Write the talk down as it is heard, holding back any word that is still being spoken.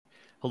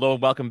Hello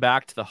and welcome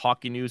back to the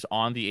Hockey News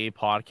on the A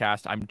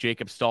podcast. I'm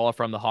Jacob Stolla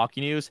from the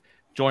Hockey News,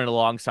 joined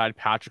alongside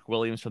Patrick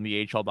Williams from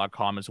the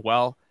AHL.com as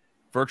well.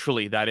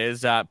 Virtually, that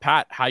is.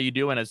 Pat, how you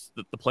doing as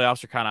the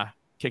playoffs are kind of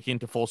kicking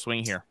into full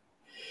swing here?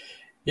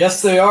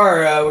 Yes, they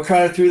are. We're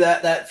kind of through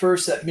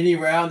that mini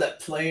round, that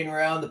playing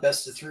round, the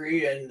best of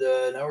three, and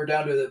now we're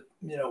down to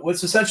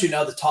what's essentially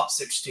now the top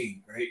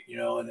 16, right?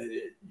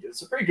 And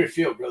it's a pretty good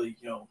field, really.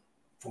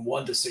 From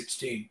 1 to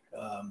 16.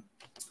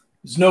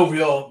 There's no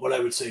real, what I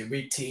would say,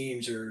 weak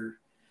teams or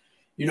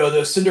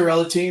those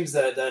Cinderella teams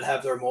that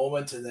have their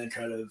moment and then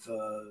kind of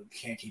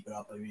can't keep it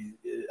up. I mean,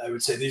 I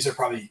would say these are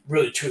probably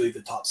really truly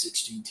the top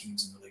 16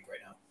 teams in the league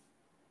right now.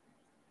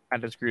 I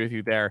disagree with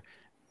you there.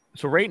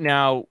 So right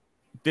now,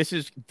 this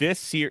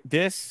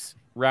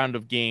round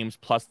of games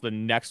plus the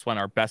next one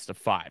are best of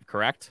 5,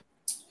 correct?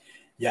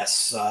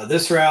 Yes,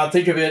 this round,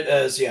 think of it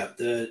as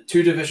the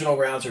 2 divisional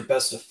rounds are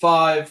best of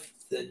 5.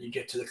 Then you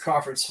get to the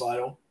conference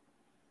final.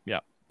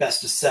 Yeah,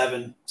 best of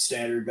 7,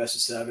 standard best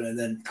of 7, and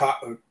then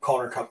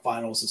Calder Cup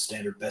finals is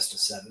standard best of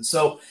 7.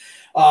 So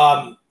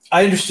I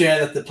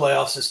understand that the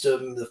playoff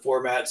system, the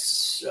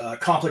format's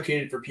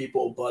complicated for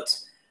people, but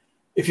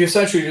if you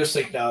essentially just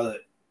think now that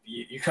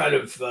you kind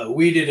of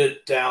weeded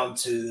it down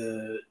to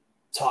the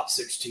top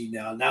 16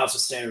 now it's a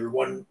standard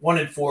 1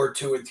 and 4,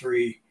 2 and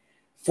 3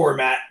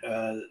 format,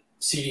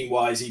 seeding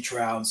wise each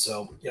round.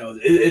 So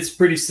it's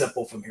pretty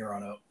simple from here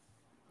on out.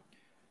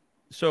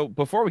 So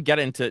before we get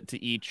into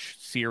each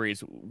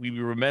series, we'd be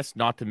remiss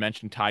not to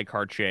mention Ty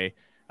Kartye,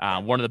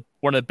 one of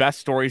the best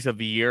stories of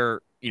the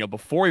year,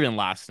 before even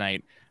last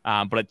night.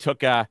 But it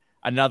took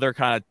another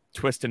kind of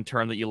twist and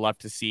turn that you love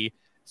to see.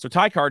 So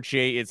Ty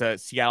Kartye is a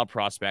Seattle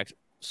prospect,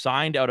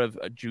 signed out of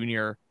a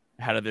junior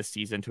ahead of this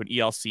season to an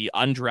ELC,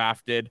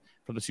 undrafted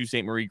from the Sault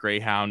Ste. Marie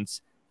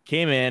Greyhounds,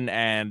 came in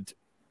and,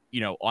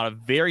 on a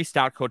very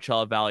stout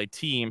Coachella Valley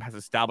team, has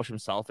established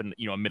himself in,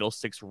 a middle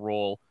six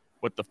role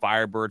with the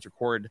Firebirds,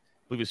 recorded,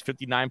 I believe it was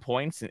 59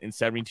 points in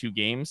 72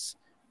 games,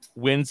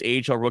 wins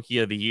AHL Rookie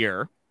of the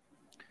Year.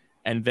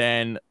 And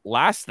then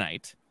last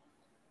night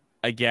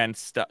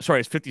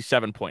it's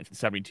 57 points in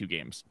 72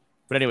 games.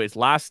 But anyways,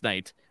 last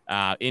night,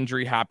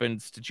 injury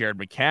happens to Jared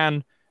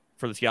McCann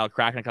for the Seattle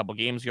Kraken a couple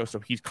games ago. So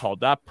he's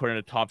called up, put in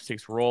a top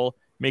 6 role,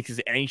 makes his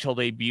NHL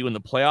debut in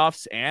the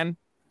playoffs, and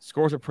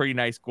scores a pretty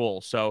nice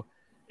goal. So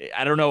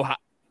I don't know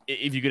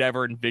if you could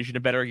ever envision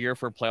a better year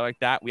for a player like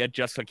that. We had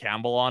Jessica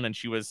Campbell on, and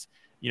she was,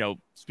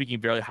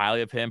 speaking very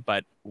highly of him.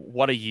 But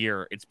what a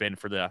year it's been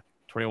for the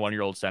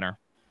 21-year-old center.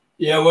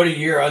 Yeah, what a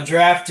year.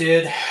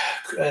 Undrafted,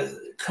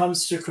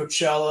 comes to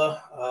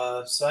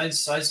Coachella,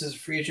 signs as a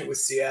free agent with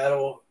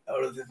Seattle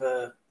out of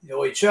the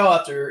OHL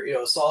after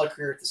a solid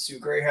career at the Sioux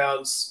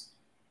Greyhounds.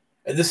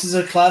 And this is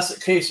a classic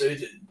case. So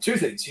two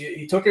things.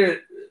 He took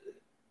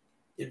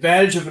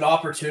advantage of an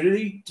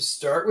opportunity to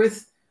start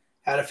with,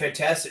 had a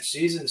fantastic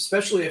season,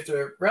 especially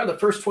after around the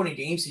first 20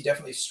 games, he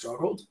definitely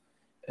struggled,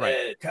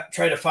 right,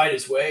 trying to find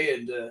his way.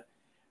 And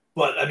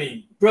but I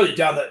mean, really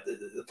down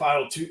the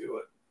final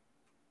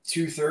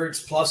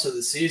two-thirds plus of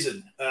the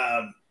season,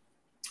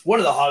 one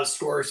of the hottest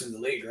scorers in the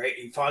league, right?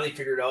 He finally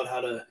figured out how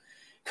to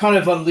kind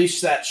of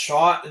unleash that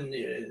shot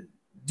and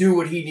do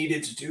what he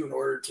needed to do in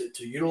order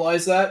to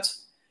utilize that.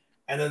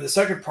 And then the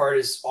second part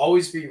is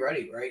always be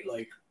ready, right?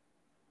 Like,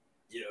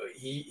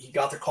 he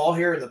got the call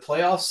here in the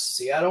playoffs,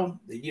 Seattle.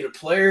 They need a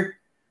player,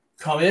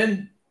 come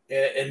in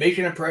and make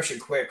an impression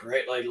quick,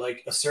 right?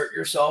 Like assert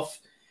yourself.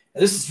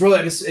 And this is really,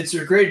 it's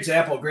a great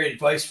example, great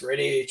advice for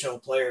any AHL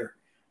player.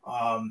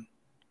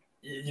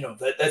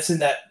 That's in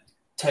that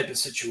type of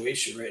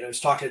situation, right? And I was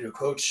talking to a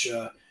coach,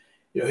 he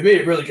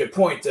made a really good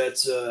point that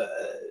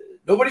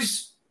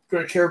nobody's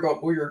going to care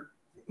about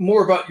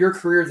more about your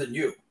career than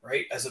you,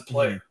 right? As a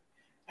player.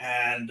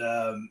 Mm-hmm.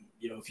 And,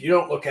 if you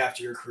don't look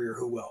after your career,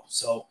 who will?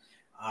 So,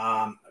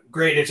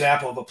 great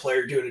example of a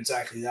player doing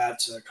exactly that.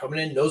 Coming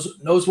in,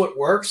 knows what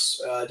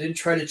works. Didn't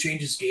try to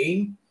change his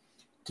game.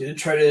 Didn't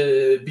try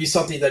to be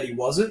something that he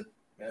wasn't.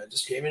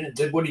 Just came in and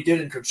did what he did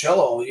in Coachella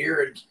all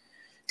year and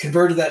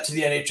converted that to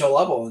the NHL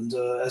level. And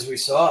as we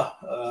saw,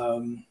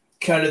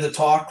 kind of the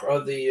talk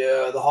of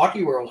the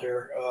hockey world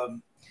here.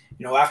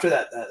 After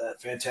that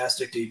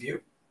fantastic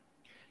debut.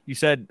 You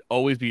said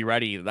always be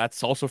ready.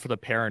 That's also for the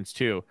parents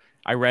too.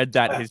 I read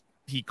that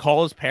he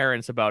called his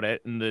parents about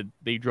it, and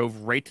they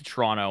drove right to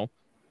Toronto.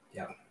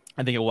 Yeah,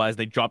 I think it was.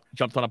 They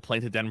jumped on a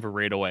plane to Denver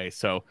right away.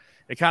 So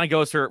it kind of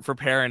goes for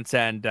parents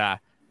and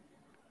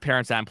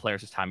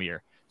players this time of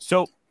year.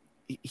 So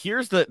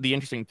here's the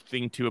interesting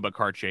thing too about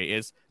Kartye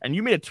is, and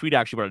you made a tweet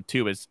actually about it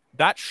too, is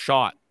that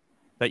shot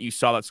that you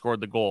saw that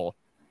scored the goal.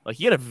 Like,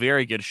 he had a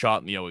very good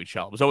shot in the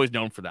OHL. Was always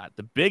known for that.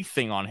 The big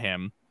thing on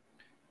him,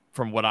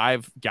 from what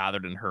I've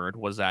gathered and heard,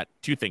 was that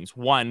two things.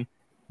 One,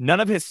 none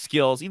of his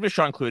skills, even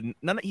shot included,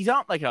 he's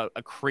not like a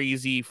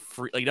crazy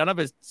free, like none of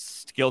his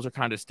skills are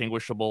kind of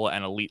distinguishable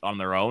and elite on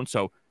their own.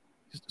 So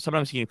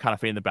sometimes he can kind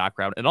of fade in the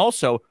background. And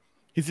also,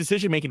 his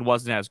decision making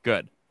wasn't as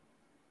good.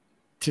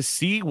 To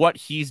see what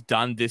he's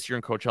done this year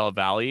in Coachella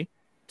Valley,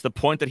 to the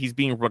point that he's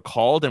being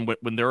recalled. And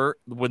when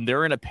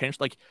they're in a pinch,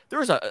 like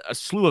there's a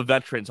slew of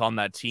veterans on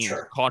that team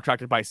Sure.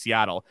 contracted by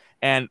Seattle,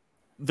 and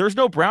there's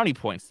no brownie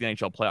points in the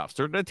NHL playoffs.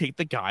 They're going to take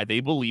the guy they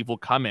believe will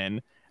come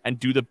in and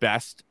do the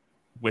best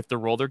with the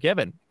role they're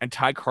given. And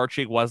Ty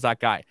Kartye was that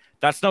guy.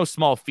 That's no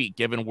small feat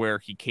given where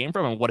he came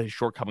from and what his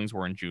shortcomings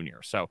were in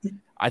junior. So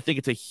I think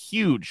it's a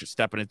huge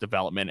step in his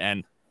development.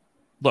 And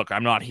look,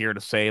 I'm not here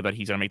to say that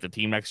he's going to make the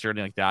team next year or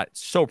anything like that.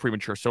 It's so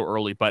premature, so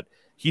early, but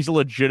he's a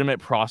legitimate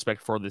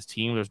prospect for this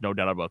team. There's no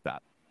doubt about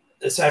that.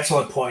 It's an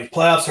excellent point.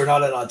 Playoffs are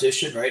not an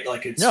audition, right?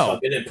 Like it's come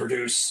in and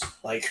produce,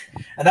 like,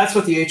 and that's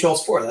what the AHL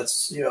is for.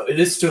 That's, it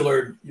is to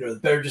learn, the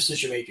better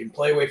decision making,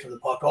 play away from the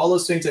puck, all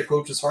those things that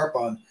coaches harp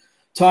on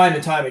time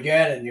and time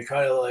again. And you're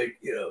kind of like,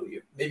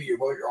 maybe you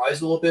roll your eyes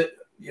a little bit,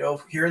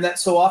 hearing that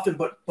so often,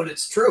 but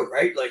it's true,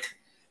 right? Like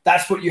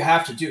that's what you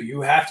have to do.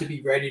 You have to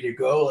be ready to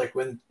go. Like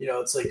when,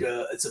 it's like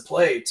it's a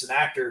play, it's an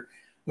actor.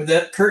 When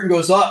that curtain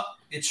goes up,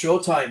 it's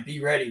showtime. Be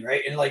ready,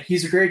 right? And like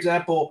he's a great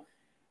example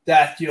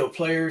that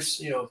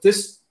players,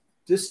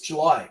 this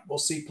July we'll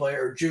see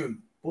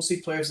June we'll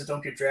see players that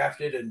don't get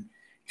drafted and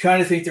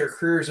kind of think their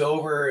career's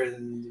over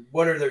and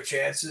what are their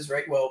chances,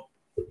 right? Well,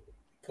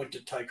 point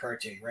to Ty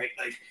Kartye, right?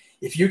 Like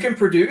if you can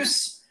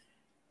produce,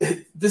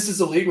 this is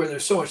a league where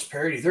there's so much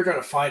parity. They're going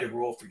to find a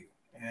role for you,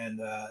 and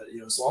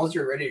as long as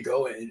you're ready to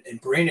go and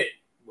bring it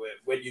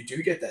when you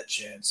do get that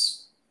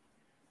chance,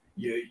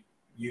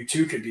 you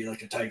too could be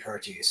like a Ty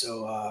Kartye.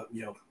 So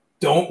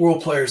don't rule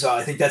players out.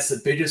 I think that's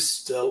the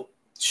biggest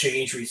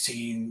change we've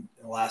seen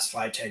in the last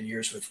 5-10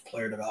 years with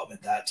player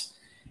development, that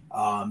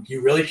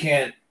you really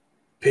can't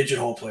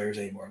pigeonhole players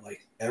anymore.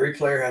 Like every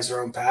player has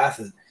their own path,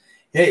 and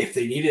hey, if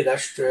they need an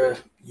extra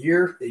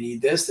year, they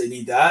need this, they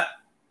need that,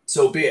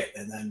 so be it.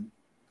 And then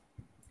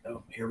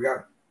here we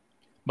are.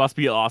 Must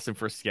be awesome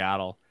for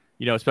Seattle,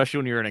 especially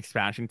when you're an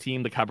expansion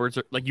team. The cupboards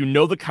are like,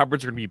 the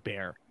cupboards are going to be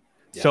bare.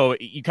 Yeah. So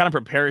you kind of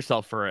prepare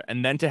yourself for it.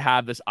 And then to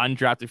have this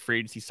undrafted free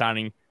agency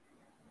signing,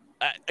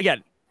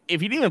 again,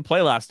 if he didn't even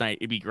play last night,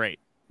 it'd be great.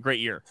 Great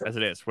year as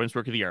it is, wins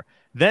rookie of the year.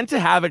 Then to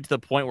have it to the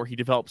point where he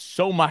develops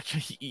so much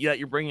that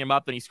you're bringing him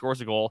up and he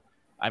scores a goal.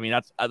 I mean,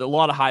 that's a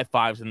lot of high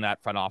fives in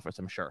that front office,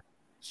 I'm sure.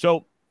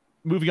 So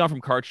moving on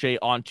from Kartye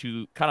on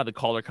to kind of the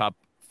Calder Cup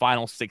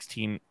final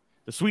 16,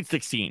 the Sweet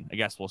 16, I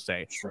guess we'll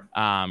say, sure.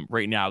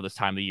 Right now, this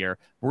time of the year.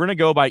 We're going to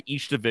go by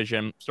each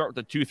division, start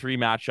with the 2-3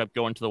 matchup,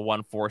 go into the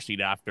 1-4 seed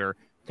after,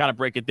 kind of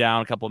break it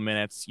down a couple of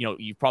minutes.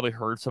 You've probably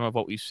heard some of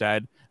what we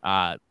said,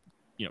 2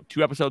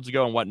 episodes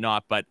ago and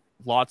whatnot, but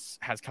lots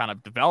has kind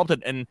of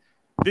developed, and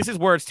this is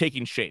where it's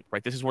taking shape,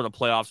 right? This is where the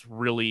playoffs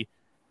really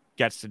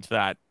gets into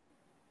that,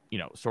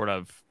 sort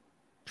of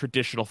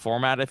traditional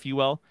format, if you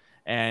will.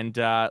 And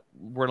we're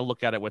going to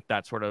look at it with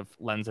that sort of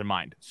lens in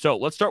mind. So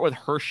let's start with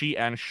Hershey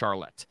and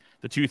Charlotte,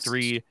 the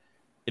 2-3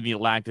 in the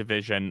Atlantic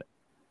Division.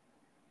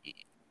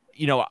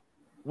 You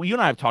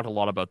and I have talked a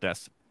lot about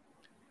this.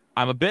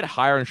 I'm a bit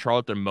higher in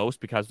Charlotte than most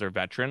because they're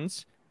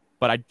veterans,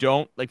 but I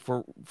don't like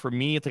for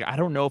me. It's like I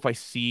don't know if I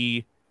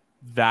see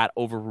that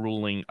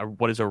overruling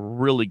what is a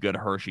really good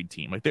Hershey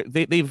team. Like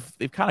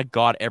they've kind of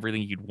got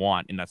everything you'd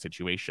want in that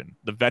situation.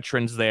 The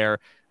veterans there,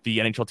 the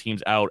NHL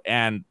team's out,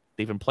 and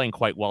they've been playing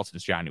quite well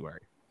since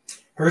January.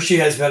 Hershey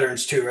has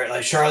veterans too, right?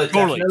 Like Charlotte,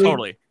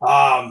 totally.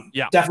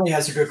 Definitely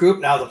has a good group.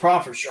 Now the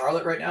problem for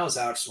Charlotte right now is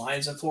Alex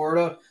Lyon's in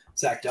Florida,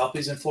 Zach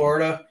Delpy's in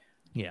Florida.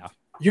 Yeah,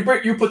 you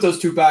put those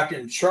two back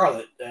in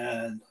Charlotte,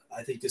 and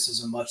I think this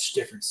is a much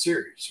different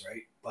series,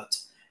 right? But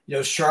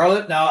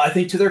Charlotte. Now I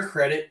think to their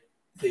credit,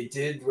 they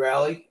did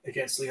rally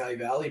against Lehigh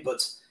Valley,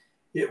 but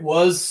it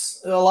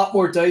was a lot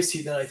more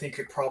dicey than I think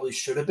it probably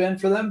should have been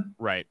for them.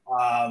 Right.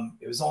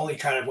 It was only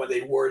kind of when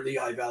they wore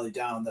Lehigh Valley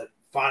down that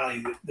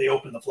finally they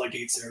opened the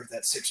floodgates there with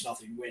that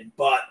 6-0 win.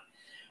 But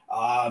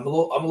I'm a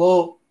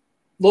little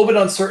bit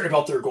uncertain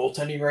about their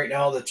goaltending right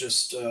now. That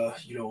just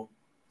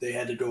they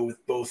had to go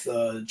with both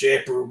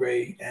J.F.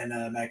 Berube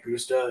and Matt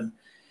Gusta. And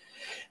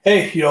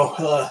hey,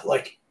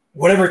 like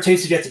whatever it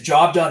takes to get the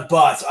job done,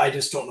 but I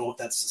just don't know if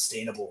that's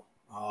sustainable.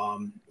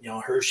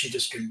 Hershey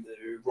just can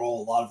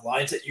roll a lot of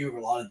lines at you, a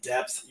lot of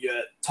depth.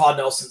 Todd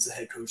Nelson's the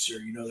head coach there.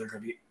 They're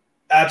going to be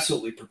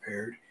absolutely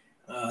prepared.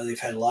 They've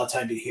had a lot of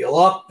time to heal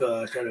up,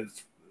 kind of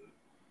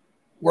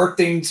work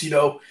things.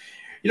 A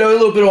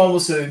little bit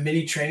almost a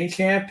mini training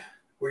camp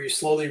where you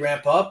slowly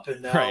ramp up,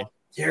 and now right.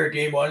 Here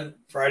game 1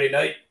 Friday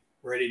night,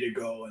 ready to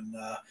go, and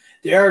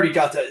they already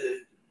got that.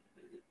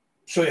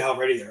 Show you how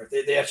ready they are.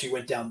 They actually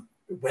went down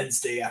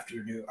Wednesday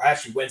afternoon, or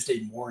actually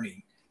Wednesday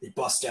morning. They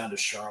bust down to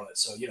Charlotte.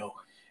 So,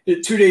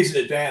 2 days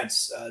in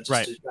advance,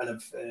 just to kind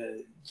of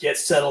get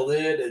settled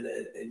in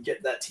and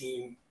get that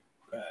team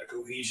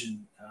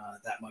cohesion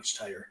that much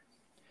tighter.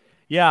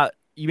 Yeah,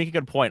 you make a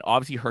good point.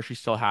 Obviously, Hershey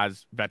still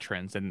has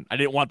veterans, and I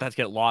didn't want that to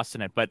get lost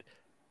in it. But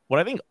what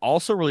I think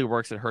also really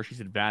works at Hershey's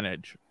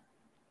advantage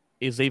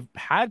is they've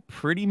had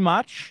pretty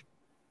much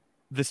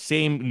the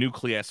same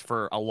nucleus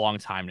for a long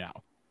time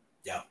now.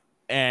 Yeah.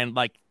 And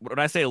like when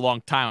I say a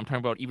long time, I'm talking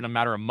about even a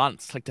matter of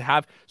months. Like to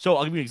have, so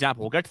I'll give you an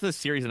example. We'll get to this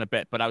series in a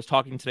bit, but I was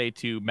talking today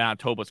to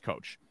Manitoba's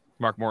coach,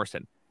 Mark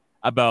Morrison,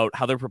 about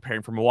how they're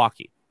preparing for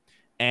Milwaukee.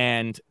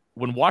 And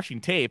when watching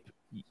tape,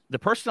 the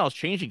personnel is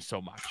changing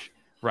so much,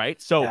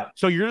 right? So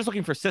you're just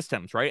looking for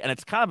systems, right? And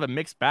it's kind of a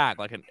mixed bag.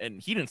 Like,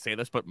 and he didn't say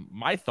this, but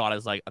my thought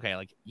is like, okay,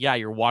 like, yeah,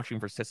 you're watching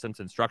for systems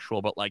and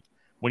structural, but like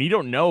when you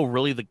don't know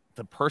really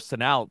the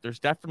personnel, there's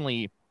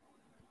definitely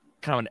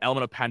kind of an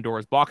element of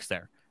Pandora's box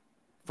there.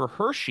 For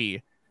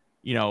Hershey,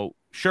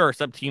 sure,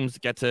 some teams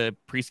get to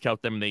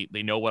pre-scout them,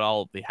 they know what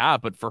all they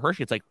have, but for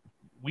Hershey, it's like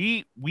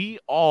we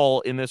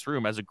all in this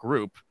room as a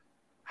group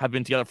have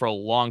been together for a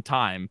long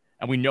time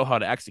and we know how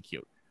to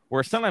execute.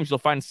 Where sometimes you'll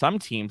find some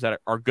teams that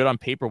are good on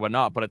paper,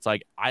 whatnot, but it's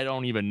like I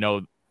don't even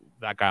know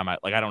that guy.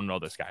 I don't know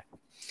this guy.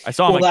 I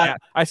saw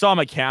him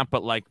at camp,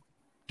 but like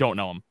don't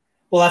know him.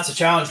 Well, that's a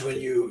challenge when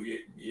you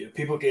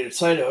people get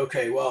excited.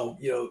 Okay, well,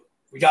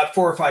 we got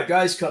 4 or 5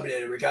 guys coming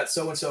in, and we got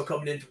so and so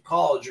coming in from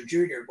college or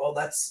junior. Well,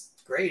 that's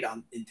great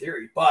in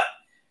theory, but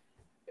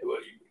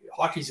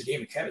hockey's a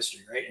game of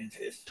chemistry, right? And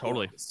if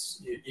totally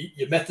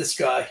you met this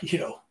guy,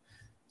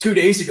 2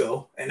 days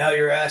ago, and now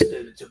you're asked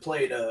to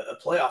play in a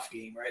playoff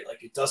game, right?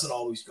 Like it doesn't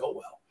always go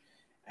well.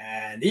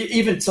 And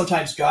even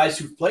sometimes guys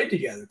who've played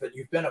together, but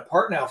you've been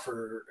apart now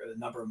for a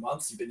number of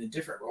months, you've been in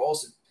different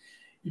roles. And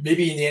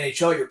maybe in the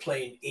NHL, you're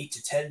playing 8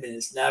 to 10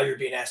 minutes. Now you're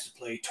being asked to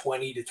play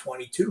 20 to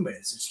 22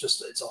 minutes.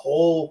 It's a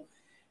whole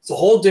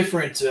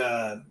different,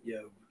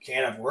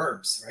 can of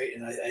worms, right?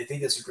 And I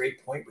think that's a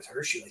great point with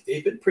Hershey. Like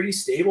they've been pretty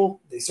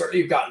stable. They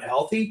certainly have gotten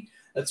healthy.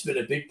 That's been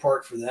a big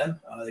part for them.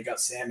 They got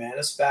Sam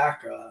Annis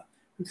back,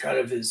 who kind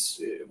of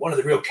is one of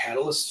the real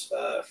catalysts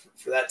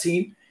for that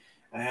team.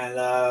 And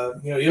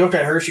you look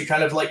at Hershey,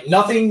 kind of like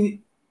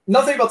nothing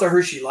about the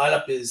Hershey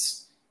lineup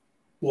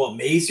will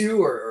amaze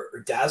you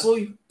or dazzle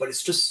you, but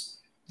it's just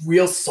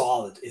real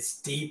solid.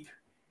 It's deep,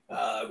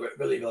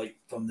 really like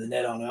from the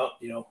net on out,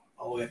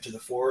 all the way up to the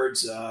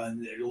forwards.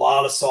 And a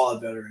lot of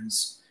solid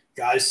veterans,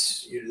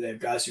 guys. They have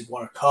guys who've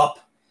won a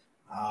cup.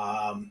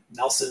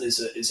 Nelson is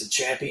a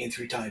champion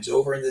 3 times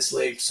over in this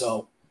league.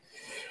 So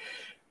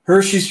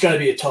Hershey's going to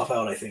be a tough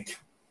out, I think.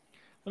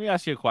 Let me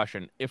ask you a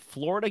question. If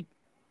Florida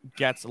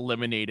gets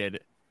eliminated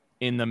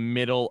in the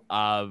middle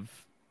of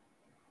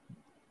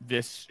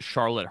this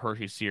Charlotte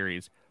Hershey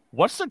series,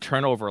 what's the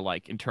turnover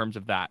like in terms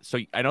of that? So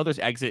I know there's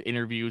exit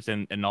interviews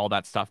and all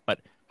that stuff, but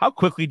how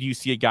quickly do you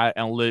see a guy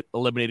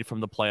eliminated from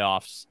the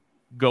playoffs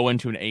go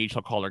into an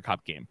AHL Calder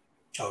Cup game?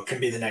 Oh, it can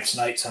be the next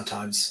night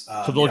sometimes.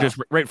 So they'll just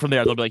right from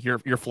there, they'll be like,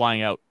 you're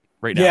flying out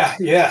right now.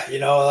 Yeah.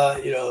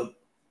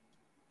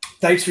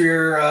 Thanks for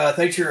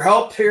your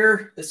help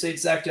here. Let's say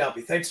Zach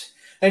Dalby. Thanks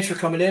for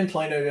coming in,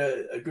 playing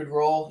a good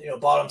role.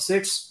 Bottom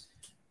 6.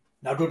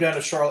 Now go down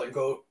to Charlotte and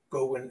go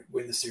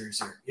win the series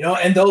here.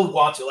 And they'll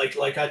want to.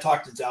 Like I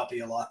talked to Dalby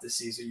a lot this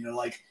season.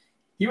 Like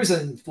he was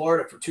in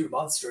Florida for 2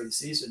 months during the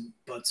season,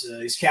 but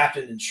he's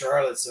captain in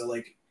Charlotte. So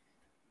like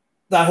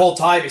that whole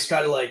time, he's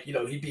kind of like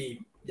he'd be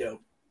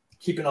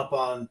keeping up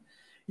on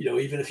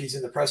even if he's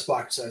in the press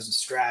box as a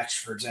scratch,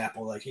 for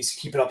example, like he's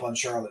keeping up on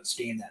Charlotte's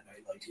game that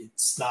night. Like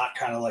it's not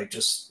kind of like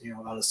just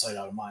out of sight,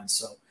 out of mind.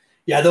 So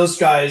yeah, those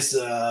guys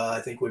I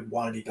think would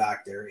want to be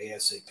back there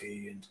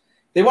ASAP, and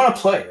they want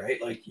to play,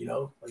 right? Like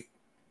like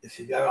if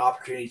you've got an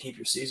opportunity to keep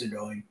your season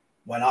going,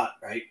 why not,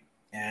 right?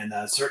 And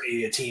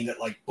certainly a team that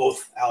like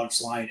both Alex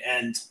Lyon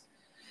and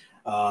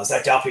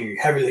Zach Dalby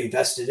heavily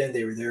invested in.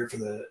 They were there for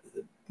the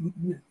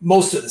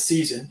most of the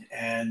season,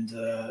 and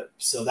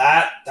so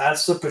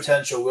that's the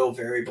potential real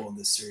variable in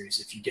this series.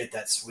 If you get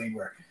that swing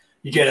where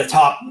you get a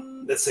top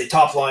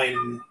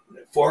line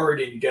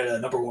forward and you get a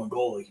number 1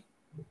 goalie,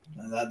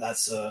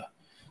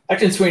 that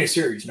can swing a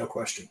series, no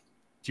question.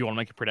 Do you want to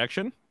make a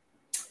prediction?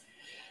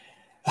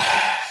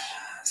 I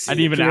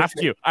didn't even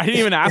ask you. I didn't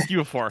even ask you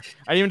before.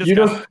 I didn't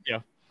even discuss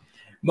you.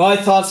 My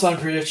thoughts on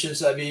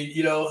predictions. I mean,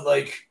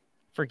 like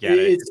forget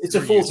it. It's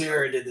a fool's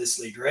errand in this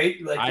league, right?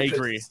 Like I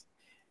agree.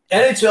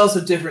 NHL is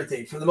a different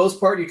thing. For the most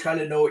part, you kind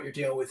of know what you're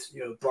dealing with,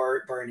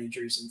 barring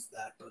injuries and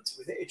that. But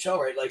with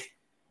AHL, right? Like,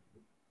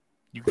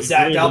 is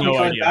Zach Dalby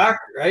coming back,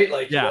 right?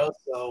 Like,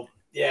 so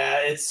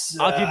yeah, it's.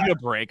 I'll give you a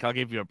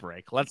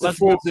break. Let's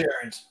fool's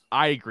errand.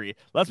 I agree.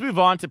 Let's move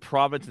on to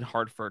Providence and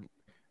Hartford.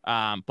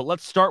 But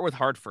let's start with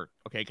Hartford,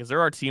 okay? Because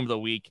they're our team of the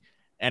week,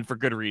 and for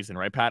good reason,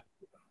 right, Pat?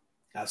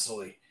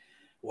 Absolutely.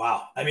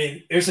 Wow. I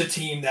mean, there's a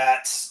team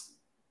they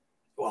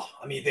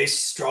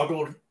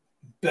struggled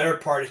better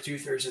part of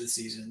 2/3 of the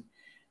season.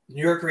 The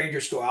New York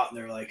Rangers go out and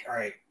they're like, all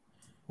right,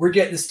 we're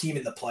getting this team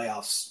in the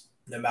playoffs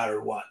no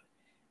matter what.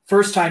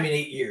 First time in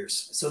 8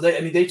 years. So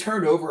they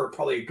turned over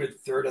probably a good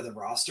third of the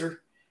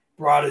roster,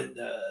 brought in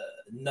a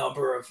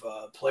number of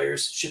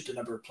players, shipped a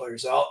number of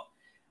players out.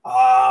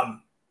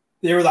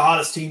 They were the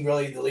hottest team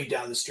really in the league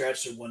down the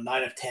stretch. They won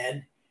 9 of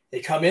 10.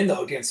 They come in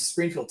though against the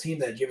Springfield team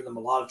that had given them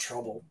a lot of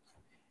trouble.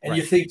 And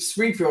You think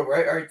Springfield,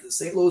 right? All right, the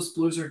St. Louis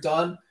Blues are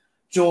done.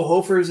 Joel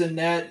Hofer's in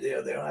net. They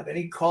don't have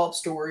any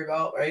call-ups to worry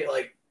about, right?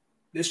 Like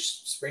this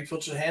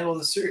Springfield should handle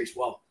the series.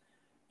 Well,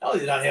 not only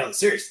did not handle the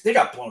series, they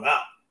got blown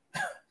out.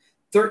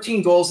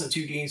 13 goals in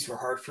 2 games for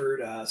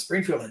Hartford.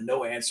 Springfield had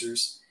no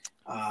answers.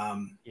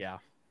 Yeah.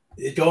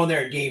 They go in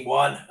there in game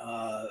 1,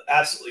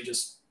 absolutely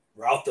just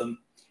rout them.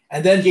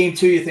 And then game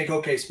 2, you think,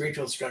 okay,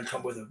 Springfield's going to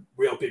come with a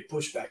real big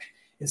pushback.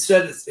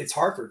 Instead, it's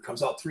Hartford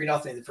comes out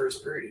 3-0 in the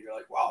first period. And you're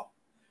like, wow.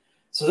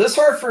 So this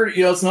Hartford,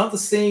 it's not the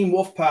same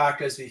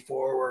Wolfpack as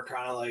before. We're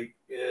kind of like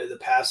the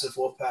passive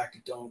Wolfpack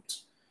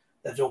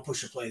that don't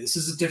push a play. This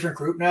is a different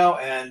group now,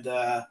 and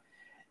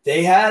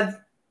they had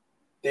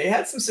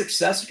some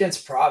success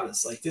against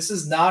Providence. Like, this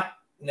is not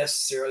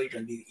necessarily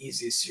going to be the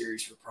easiest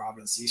series for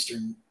Providence,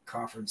 Eastern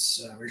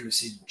Conference regular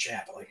season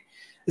champ. Like,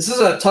 this is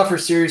a tougher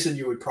series than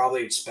you would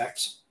probably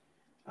expect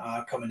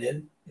coming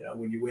in,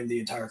 when you win the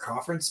entire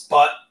conference.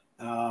 But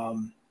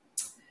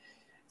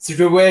it's a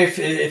good way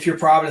if you're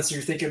Providence and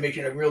you're thinking of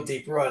making a real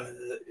deep run,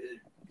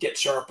 get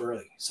sharp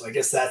early. So I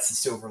guess that's the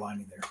silver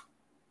lining there.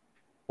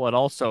 Well, it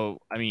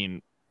also, I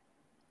mean,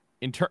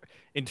 in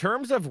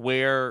terms of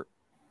where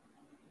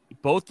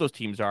both those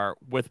teams are,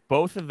 with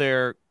both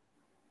their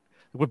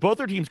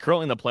teams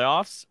currently in the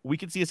playoffs, we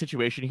could see a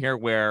situation here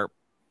where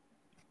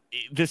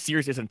this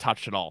series isn't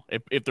touched at all.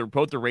 If they're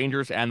both the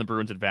Rangers and the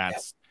Bruins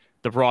advance,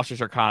 the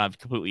rosters are kind of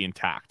completely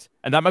intact,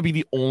 and that might be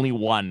the only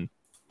one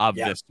of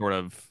this sort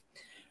of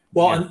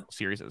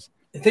series.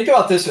 And think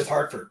about this with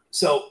Hartford.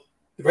 So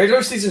the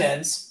regular season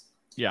ends.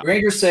 Yeah,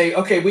 Rangers say,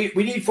 okay,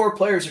 we need 4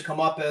 players to come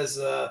up as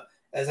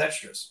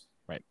extras.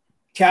 Right.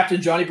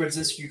 Captain Johnny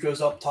Brzezinski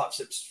goes up top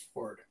 6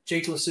 forward.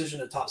 Jake Lecision,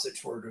 the top 6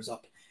 forward, goes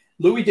up.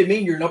 Louis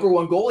Domingue, your number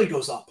 1 goalie,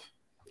 goes up.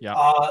 Yeah.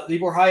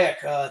 Libor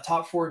Hayek,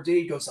 top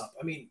 4D, goes up.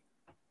 I mean,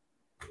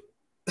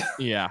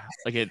 yeah,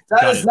 like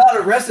that is not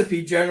a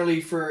recipe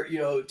generally for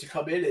to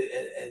come in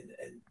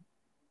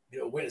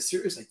and win a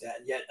series like that.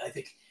 And yet, I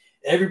think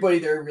everybody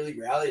there really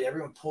rallied.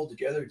 Everyone pulled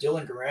together.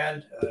 Dylan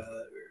Garand,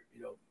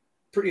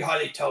 pretty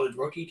highly touted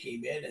rookie,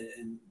 came in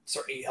and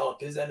certainly held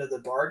up his end of the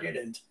bargain.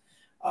 And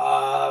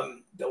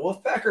the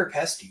Wolfpack are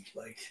pesky.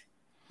 Like,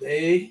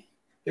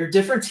 they're a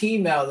different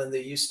team now than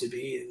they used to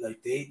be.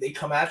 Like, they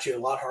come at you a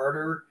lot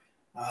harder.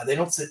 They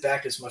don't sit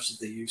back as much as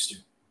they used to.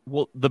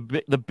 Well, the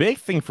big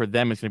thing for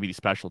them is going to be the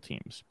special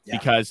teams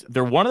because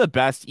they're one of the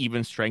best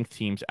even strength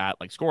teams at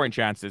like scoring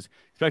chances,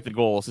 expected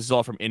goals. This is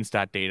all from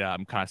Instat data.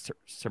 I'm kind of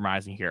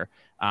surmising here.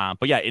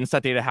 But yeah,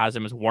 Instat data has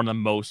them as one of the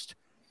most,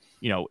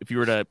 if you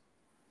were to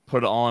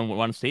put it all in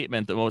one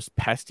statement, the most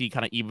pesty,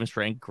 kind of even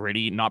strength,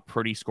 gritty, not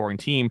pretty scoring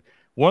team.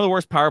 One of the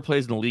worst power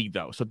plays in the league,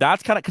 though. So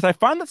that's kind of because I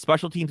find that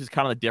special teams is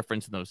kind of the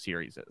difference in those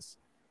series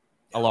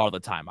a lot of the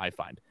time, I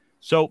find.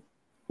 So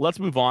let's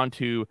move on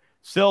to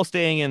still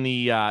staying in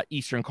the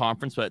Eastern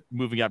Conference, but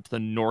moving up to the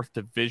North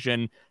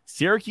Division,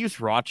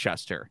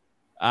 Syracuse-Rochester.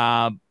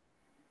 I'm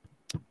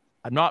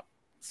not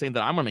saying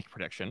that I'm going to make a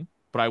prediction,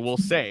 but I will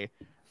say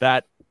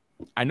that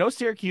I know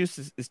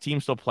Syracuse's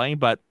team's still playing,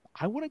 but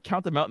I wouldn't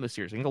count them out in this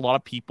series. I think a lot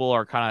of people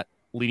are kind of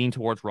leaning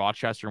towards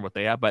Rochester and what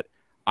they have, but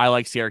I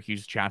like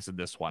Syracuse's chance in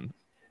this one.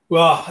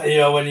 Well,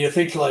 when you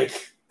think like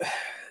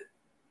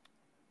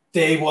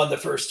they won the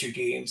first 2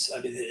 games, I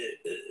mean,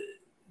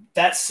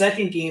 that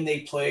second game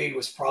they played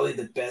was probably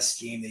the best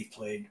game they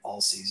played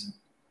all season.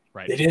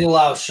 Right. They didn't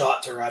allow a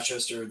shot to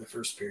Rochester in the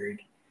first period.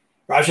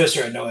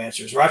 Rochester had no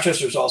answers.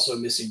 Rochester is also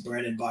missing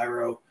Brandon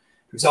Biro,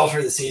 who's out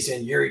for the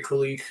season, Yuri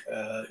Kulik,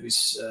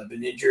 who's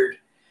been injured.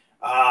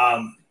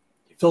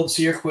 Philip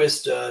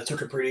Sierquist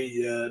took a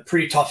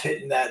pretty tough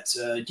hit in that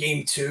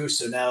game 2,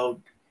 so now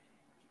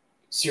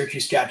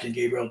Syracuse captain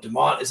Gabriel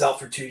Dumont is out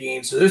for 2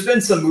 games. So there's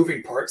been some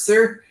moving parts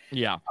there.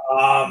 Yeah.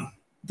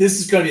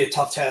 This is going to be a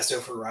tough test though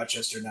for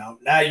Rochester now.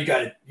 Now you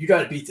got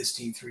to beat this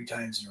team 3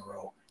 times in a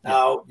row.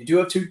 Now you do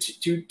have two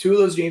of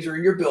those games are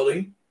in your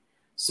building,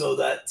 so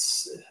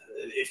that's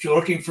if you're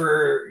looking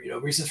for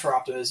reasons for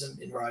optimism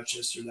in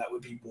Rochester, that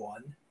would be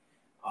one.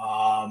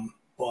 And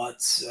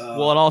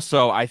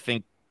also I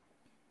think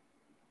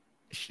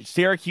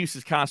Syracuse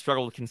has kind of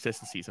struggled with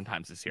consistency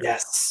sometimes this year.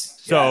 Yes.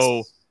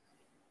 So,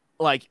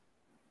 like,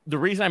 the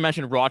reason I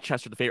mentioned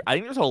Rochester the favorite, I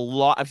think I've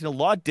seen a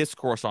lot of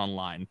discourse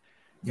online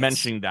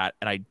mentioning that,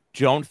 and I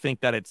don't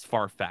think that it's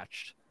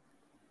far-fetched.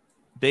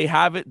 They've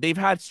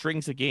had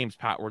strings of games,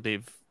 Pat, where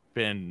they've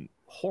been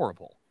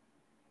horrible.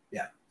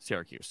 Yeah.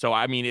 Syracuse. So,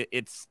 I mean,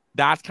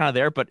 that's kind of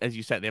there, but as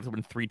you said, they have to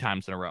win 3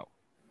 times in a row.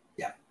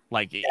 Yeah.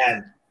 Like,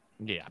 it'd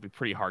be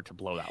pretty hard to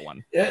blow that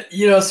one.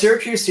 Yeah,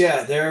 Syracuse,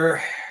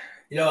 they're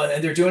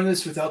and they're doing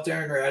this without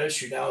Darren Radish,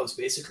 who now is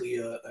basically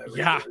a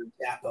regular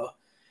Kappa.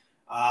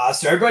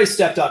 So everybody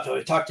stepped up.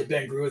 I talked to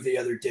Ben Grew the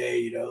other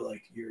day,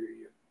 like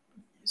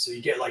so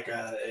you get like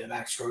a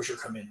Max Crozier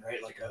come in,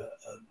 right? Like a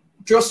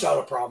just out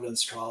of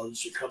Providence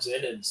College who comes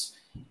in and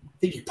I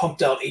think he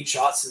pumped out 8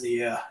 shots in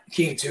the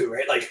game 2,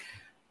 right? Like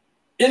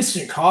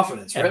instant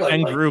confidence, right?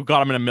 Ben Grew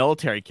got him in a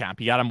military camp.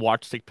 He had him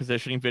watch stick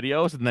positioning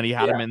videos, and then he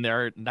had him in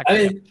there.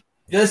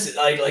 Listen,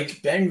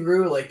 like Ben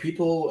Grew, like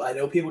I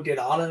know people get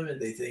on him and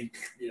they think,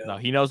 no,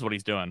 he knows what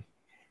he's doing.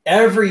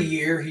 Every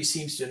year he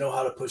seems to know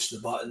how to push the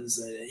buttons,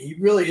 and he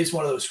really is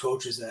one of those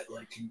coaches that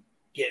like can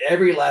get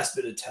every last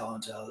bit of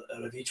talent out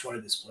of each one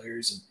of his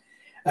players.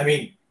 And I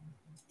mean,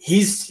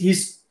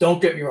 he's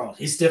don't get me wrong,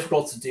 he's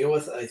difficult to deal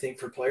with. I think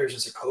for players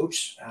as a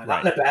coach,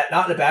 not in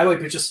a bad way,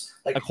 but just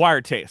like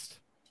acquired taste.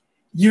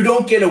 you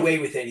don't get away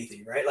with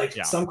anything, right? Like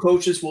Yeah, some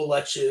coaches will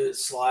let you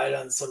slide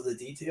on some of the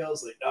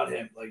details, like not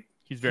him. Like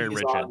he's he very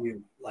is rigid. on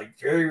you, like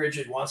very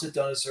rigid, wants it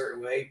done a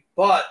certain way.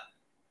 But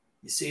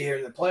you see here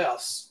in the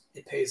playoffs,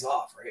 it pays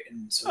off, right?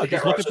 And so Oh, they got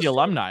just look at the Rochester.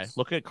 alumni.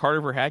 Look at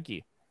Carter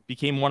Verhaeghe.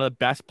 Became one of the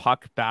best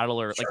puck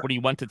battler. Like Sure. when he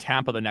went to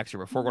Tampa the next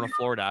year before going to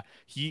Florida,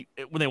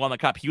 when they won the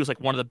cup, he was like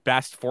one of the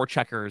best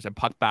forecheckers and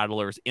puck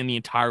battlers in the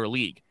entire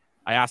league.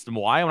 I asked him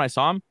why when I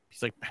saw him.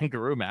 He's like,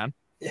 Kangaroo, man.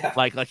 Yeah.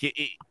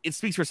 It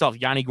speaks for itself.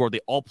 Yanni Gourde, they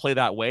all play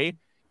that way.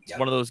 He's Yep.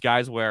 one of those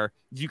guys where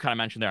you kind of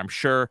mentioned there. I'm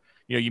sure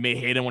you may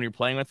hate him when you're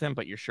playing with him,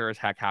 but you're sure as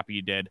heck happy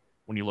you did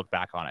when you look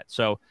back on it.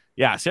 So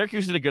yeah,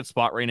 Syracuse is in a good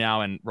spot right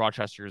now, and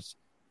Rochester's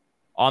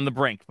on the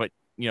brink. But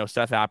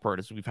Seth Appert,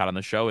 as we've had on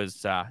the show,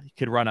 is he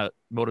could run a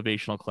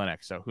motivational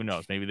clinic. So who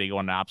knows? Maybe they go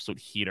on an absolute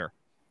heater.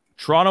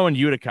 Toronto and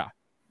Utica.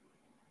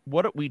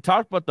 What we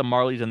talked about the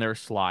Marlies and their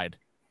slide.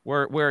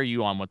 Where are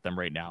you on with them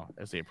right now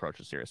as they approach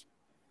the series?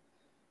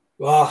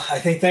 Well, I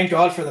think thank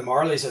God for the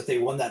Marlies that they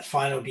won that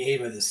final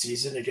game of the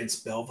season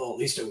against Belleville. At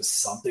least it was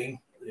something,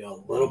 a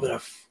little bit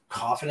of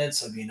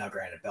confidence. I mean, now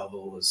granted,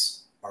 Belleville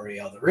was already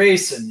out of the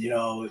race, and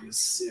it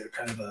was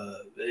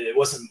it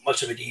wasn't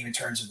much of a game in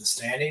terms of the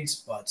standings,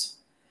 but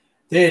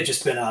they had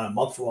just been on a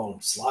month-long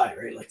slide,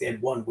 right? Like they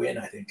had one win,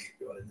 I think,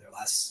 in their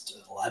last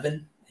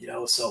 11.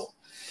 So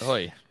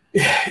Oy.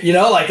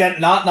 like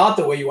that, not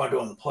the way you want to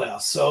go in the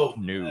playoffs. So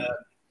No.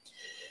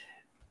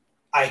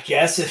 I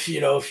guess if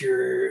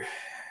you're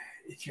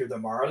the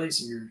Marlies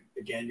and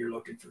you're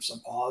looking for some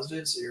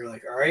positives, you're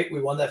like, all right,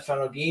 we won that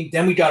final game.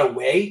 Then we got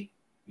away.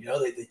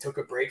 They took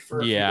a break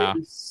for a few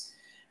days.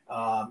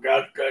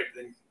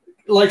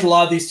 Like a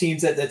lot of these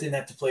teams that didn't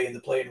have to play in the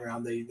playing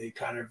round, they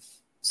kind of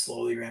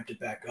slowly ramped it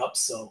back up.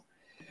 So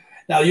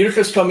now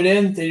Utica's coming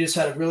in. They just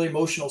had a really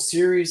emotional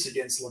series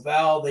against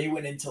Laval. They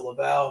went into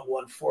Laval,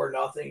 won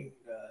 4-0,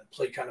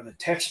 played kind of a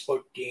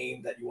textbook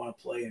game that you want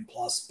to play in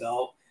Plus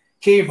Bell.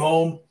 Came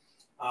home.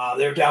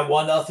 They were down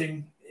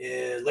 1-0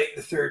 late in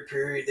the third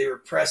period. They were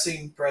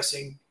pressing.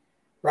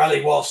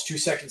 Riley Walsh, 2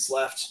 seconds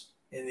left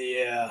in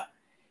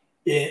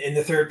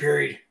the third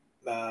period.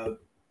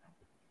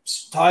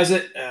 Ties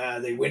it.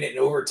 They win it in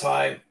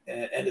overtime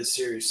and end of the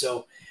series.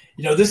 So,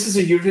 this is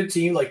a Utica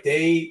team. Like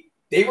they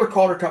were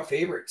Calder Cup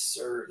favorites,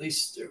 or at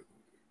least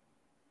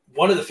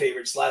one of the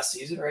favorites last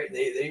season, right?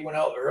 They went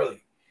out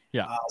early.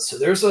 Yeah. So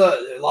there's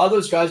a lot of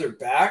those guys are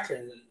back,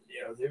 and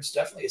there's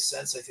definitely a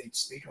sense, I think,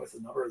 speaking with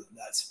a number of them,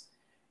 that's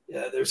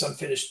there's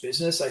unfinished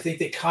business. I think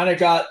they kind of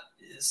got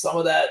some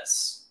of that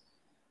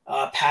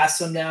past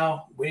them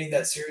now, winning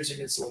that series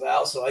against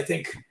Laval. So I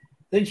think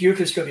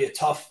Utica's going to be a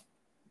tough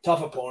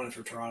opponent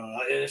for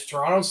Toronto. And if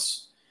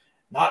Toronto's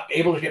not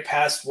able to get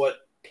past what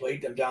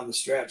plagued them down the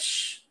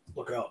stretch,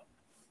 look out.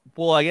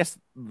 Well, I guess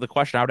the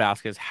question I would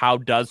ask is, how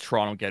does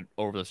Toronto get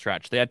over the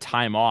stretch? They had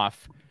time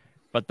off,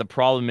 but the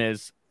problem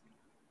is,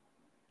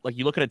 like,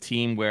 you look at a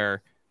team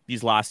where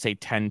these last, say,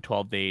 10,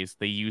 12 days,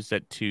 they use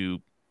it to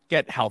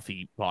get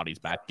healthy bodies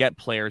back, get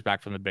players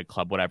back from the big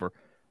club, whatever.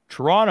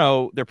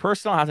 Toronto, their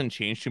personnel hasn't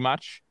changed too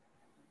much.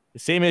 The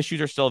same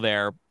issues are still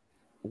there.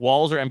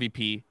 Walls are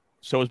MVP.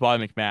 So is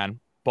Bobby McMahon.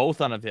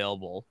 Both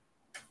unavailable.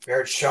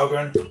 Barrett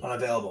Sjogren,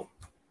 unavailable.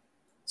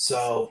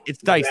 So it's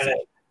dicey.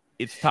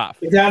 It's tough.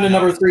 You're down to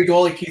number 3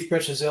 goalie Keith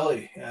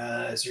Petrozelli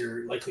as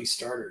your likely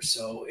starter.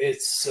 So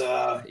it's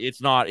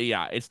not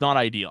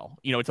ideal.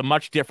 It's a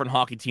much different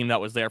hockey team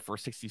that was there for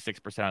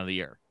 66% of the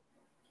year.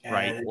 And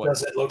right. It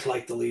doesn't look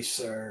like the Leafs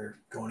are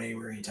going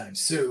anywhere anytime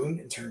soon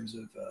in terms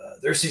of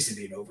their season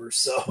being over.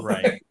 So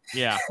right.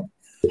 Yeah.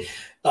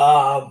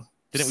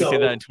 Didn't we say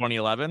that in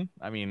 2011?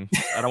 I mean,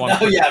 I don't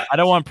want. I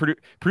don't want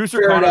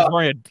producer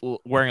Connor's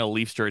wearing a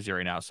Leafs jersey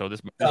right now, so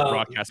this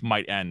broadcast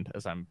might end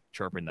as I'm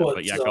chirping them.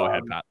 But yeah, go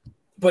ahead, Pat.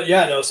 But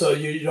yeah, no. So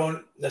you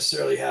don't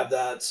necessarily have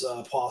that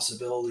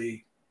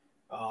possibility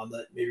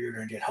that maybe you're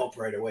going to get help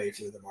right away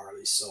through the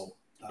Marlies. So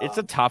it's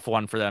a tough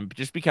one for them,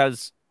 just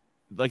because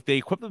like they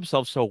equip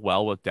themselves so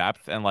well with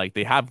depth and like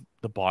they have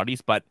the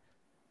bodies, but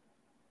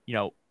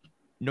no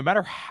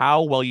matter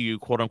how well you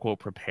quote unquote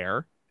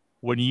prepare,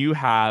 when you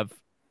have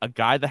a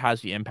guy that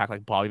has the impact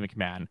like Bobby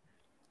McMahon,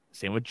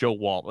 same with Joe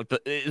Wall, like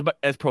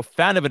as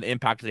profound of an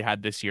impact as they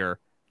had this year,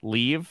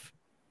 leave,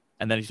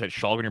 and then you said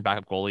Shulgin, your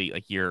backup goalie,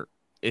 like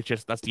it's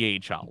just that's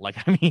the AHL. Like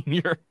I mean,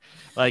 you're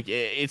like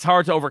it's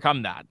hard to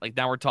overcome that. Like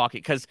now we're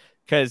talking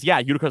because yeah,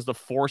 Utica's the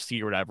 4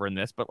 seed or whatever in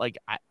this, but like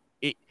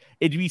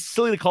it'd be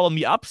silly to call them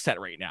the upset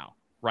right now,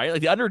 right?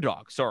 Like the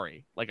underdog.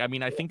 Sorry, like I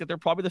mean, I think that they're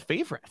probably the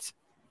favorites.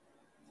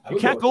 You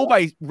can't go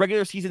by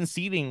regular season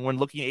seeding when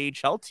looking at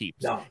AHL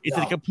teams. It's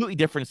a completely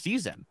different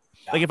season.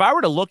 No. Like if I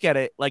were to look at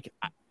it, like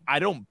I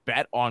don't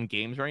bet on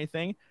games or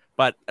anything,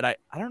 but I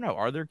don't know.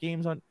 Are there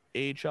games on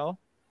AHL?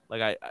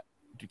 Like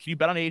can you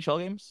bet on AHL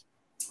games?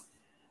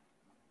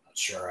 Not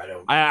sure. I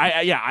don't.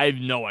 I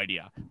have no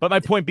idea. But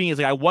my point being is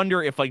like I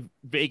wonder if like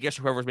Vegas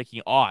or whoever's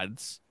making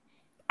odds,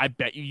 I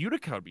bet you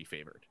Utica would be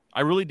favored. I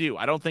really do.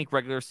 I don't think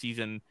regular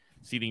season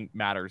seeding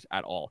matters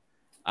at all.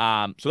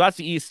 So that's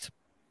the East.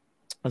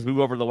 Let's move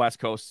over to the West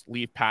Coast,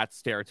 leave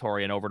Pat's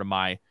territory and over to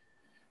my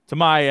to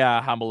my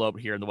humble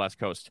open here in the West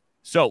Coast.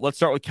 So let's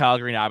start with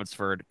Calgary and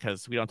Abbotsford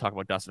because we don't talk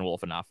about Dustin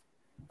Wolf enough.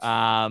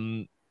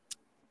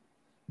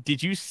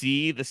 Did you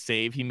see the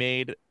save he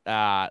made?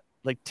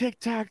 Like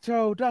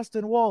tic-tac-toe,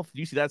 Dustin Wolf. Did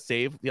you see that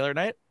save the other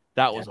night?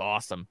 That was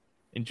awesome.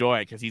 Enjoy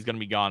it because he's going to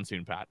be gone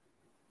soon, Pat.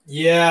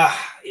 Yeah,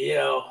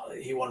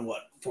 he won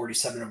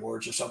 47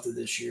 awards or something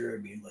this year. I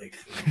mean, like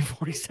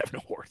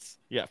 47 awards.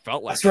 Yeah,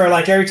 felt like. I swear,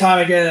 like every time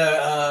I get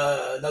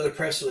another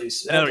press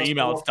release, another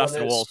email, it's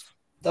Dustin Wolf.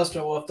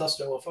 Dustin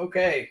Wolf.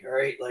 Okay, all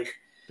right, like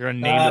they're gonna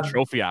name the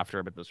trophy after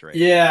him at this rate.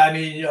 Yeah, I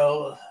mean,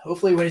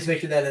 hopefully when he's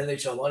making that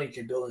NHL money, he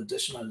can build an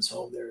addition on his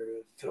home there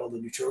to fit all the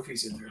new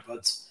trophies in there.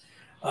 But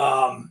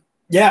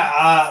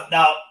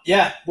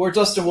more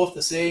Dustin Wolf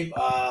the same.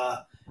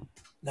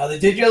 Now, they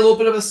did get a little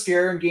bit of a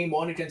scare in game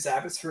 1 against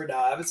Abbotsford.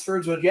 Now,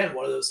 Abbotsford's, again,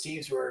 one of those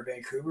teams where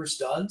Vancouver's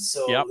done.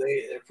 So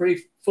they're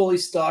pretty fully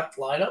stocked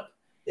lineup.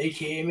 They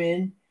came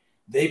in.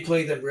 They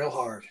played them real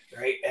hard,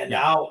 right? And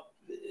now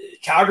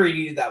Calgary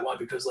needed that one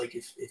because, like,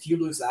 if you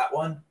lose that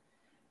one,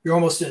 you're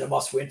almost in a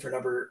must-win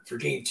for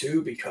game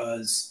 2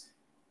 because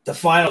the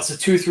final, it's a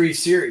 2-3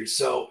 series.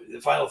 So the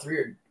final 3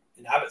 are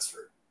in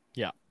Abbotsford.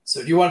 Yeah.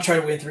 So do you want to try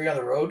to win 3 on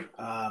the road?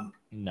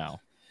 No.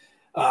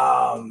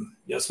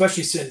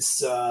 Especially since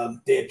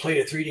they had played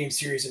a 3-game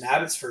series in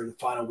Abbotsford the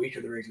final week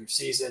of the regular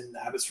season.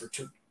 Abbotsford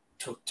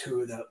took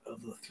 2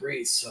 of the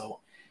 3. So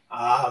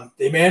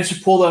they managed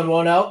to pull that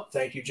one out.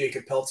 Thank you,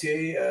 Jacob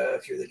Peltier,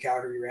 if you're the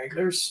Calgary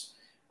Wranglers.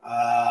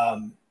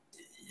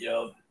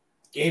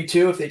 Game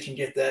 2,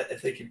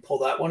 if they can pull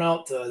that one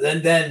out,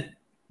 then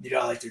you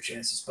gotta like their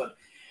chances. But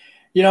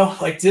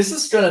this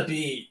is gonna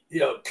be,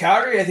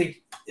 Calgary, I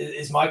think,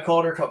 is my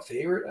Calder Cup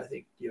favorite. I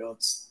think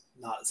it's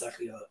not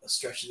exactly a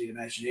stretch of the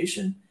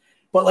imagination,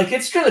 but like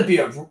it's going to be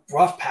a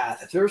rough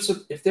path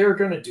if they're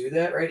going to do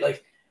that, right?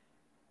 Like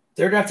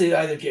they're going to have to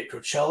either get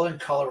Coachella in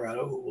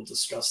Colorado, who we'll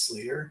discuss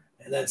later,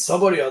 and then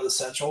somebody out of the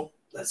Central.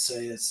 Let's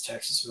say it's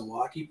Texas,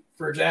 Milwaukee,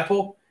 for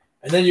example,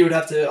 and then you would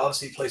have to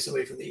obviously play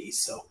somebody from the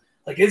East. So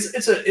like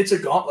it's a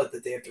gauntlet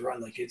that they have to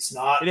run. Like it's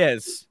not. It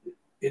is.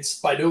 It's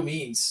by no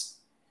means.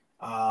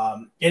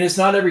 And it's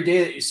not every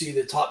day that you see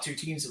the top 2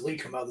 teams in the league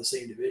come out of the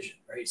same division,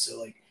 right? So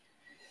like.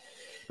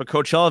 But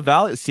Coachella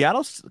Valley,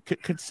 Seattle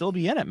could still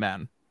be in it,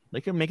 man.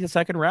 They could make the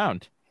second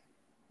round.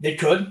 They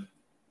could,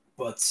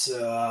 but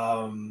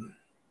styles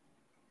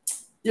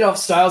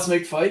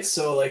make fights.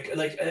 So like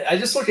I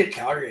just look at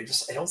Calgary.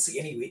 I don't see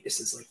any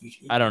weaknesses. Like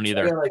I don't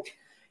either.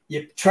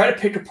 You try to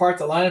pick apart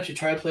the lineups. You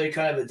try to play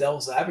kind of the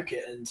devil's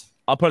advocate. And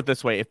I'll put it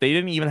this way: if they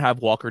didn't even have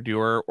Walker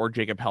Dewar or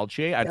Jacob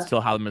Peltier, I'd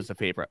still have them as a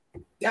favorite.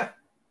 Yeah,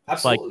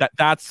 absolutely. Like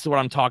that's what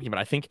I'm talking about.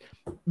 I think.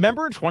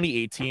 Remember in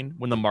 2018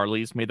 when the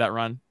Marlies made that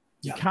run?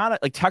 You kind of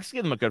like Texas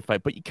gave them a good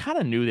fight, but you kind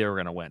of knew they were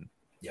going to win.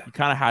 Yeah. You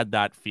kind of had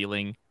that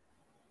feeling,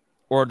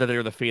 or that they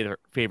were the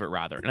favorite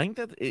rather. And I think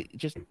that it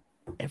just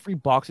every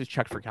box is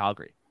checked for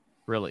Calgary,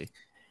 really.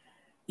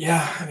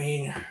 Yeah, I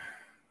mean,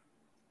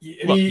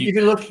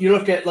 you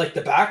look at like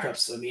the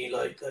backups. I mean,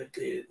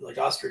 like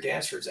Oscar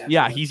Dance, for example.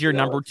 Yeah, he's your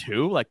number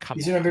 2. Like,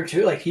 he's your number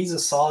 2. Like, he's a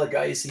solid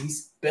guy.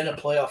 He's been a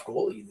playoff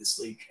goalie in this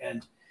league,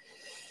 and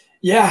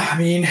I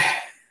mean.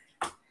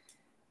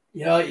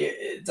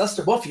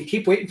 Dustin Wolf, you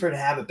keep waiting for him to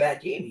have a bad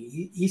game.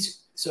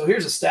 So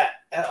here's a stat.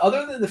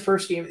 Other than the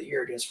first game of the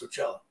year against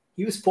Coachella,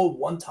 he was pulled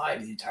 1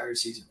 time the entire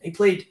season. He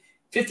played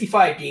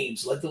 55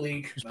 games, led the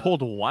league. He was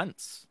pulled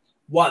once.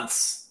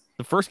 Once.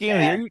 The first game of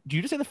the year? Did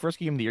you just say the first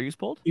game of the year he was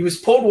pulled? He was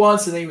pulled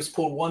once, and then he was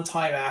pulled 1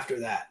 time after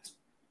that.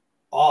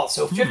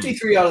 So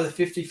 53 out of the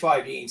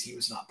 55 games, he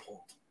was not pulled.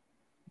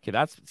 Okay,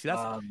 that's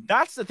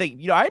the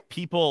thing. I had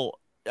people,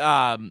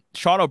 Sean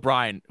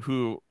O'Brien,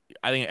 who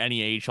I think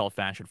any AHL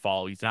fan should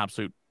follow. He's an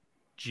absolute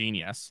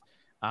genius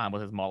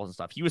with his models and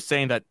stuff. He was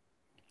saying that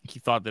he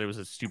thought that it was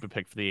a stupid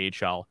pick for the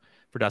AHL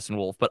for Dustin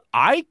Wolf, but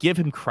I give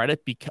him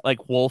credit because,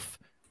 like Wolf,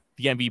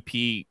 the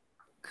MVP,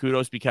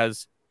 kudos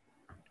because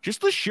just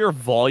the sheer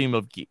volume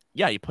of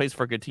he plays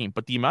for a good team,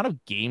 but the amount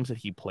of games that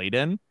he played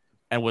in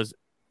and was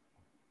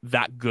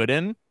that good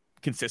in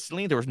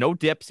consistently, there was no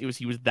dips. He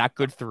was that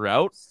good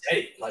throughout.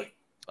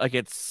 Like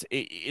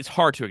it's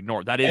hard to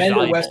ignore. That is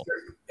valuable.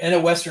 A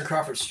Western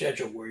Conference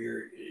schedule where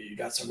you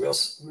got some real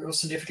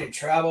significant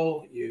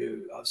travel.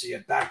 You obviously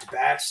have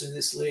back-to-backs in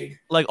this league.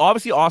 Like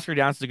obviously Oscar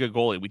Dance is a good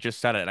goalie. We just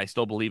said it, and I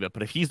still believe it.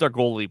 But if he's their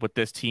goalie with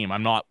this team,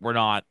 we're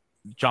not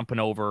jumping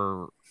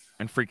over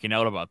and freaking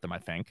out about them. I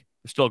think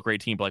they're still a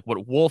great team. But like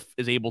what Wolf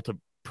is able to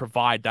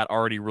provide that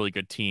already really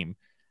good team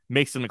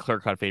makes them a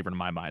clear-cut favorite in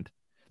my mind.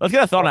 Let's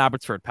get a thought on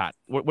Abbotsford, Pat.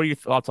 What are your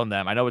thoughts on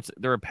them? I know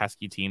they're a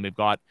pesky team. They've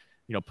got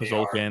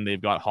Pazolkin,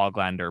 they've got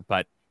Hoglander,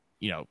 but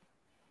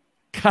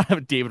kind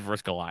of David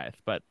versus Goliath.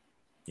 But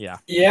yeah.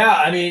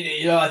 I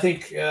mean, I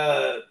think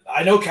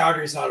I know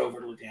Calgary's not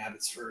overlooking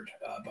Abbotsford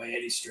by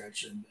any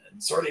stretch, and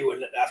certainly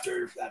when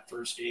after that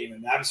first game,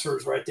 and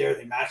Abbotsford's right there,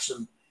 they matched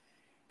them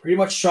pretty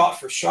much shot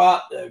for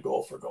shot,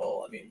 goal for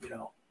goal. I mean,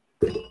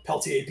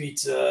 Peltier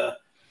beat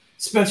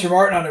Spencer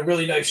Martin on a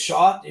really nice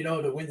shot,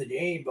 to win the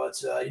game.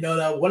 But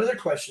now one of their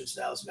questions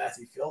now is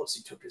Matthew Phillips.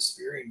 He took his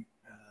spearing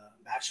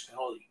match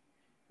penalty.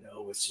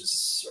 which is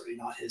certainly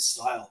not his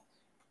style.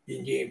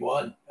 In game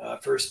one,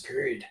 first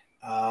period,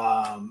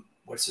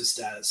 what's his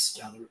status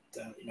down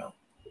the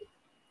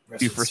rest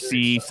Do you of the series?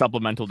 foresee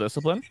supplemental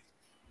discipline?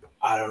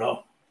 I don't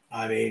know.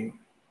 I mean,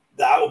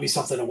 that will be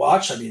something to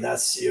watch. I mean,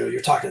 that's,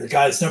 you're talking the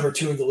guy that's number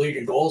 2 in the league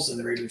in goals in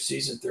the regular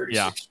season,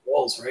 36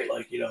 goals, right?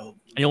 Like, and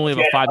you only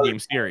have a 5-game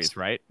series,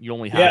 right? You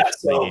only have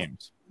so 3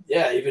 games.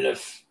 Yeah, even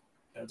if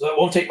it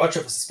won't take much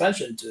of a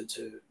suspension to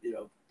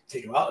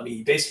take him out. I mean,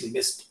 he basically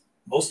missed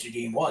most of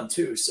game one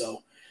too.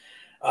 So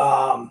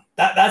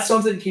that's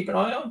something to keep an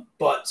eye on.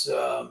 But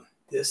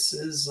this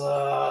is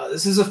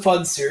a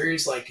fun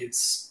series. Like,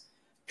 it's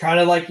kind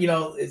of like,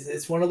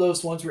 it's one of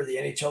those ones where the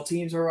NHL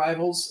teams are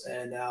rivals,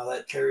 and now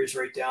that carries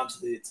right down to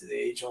the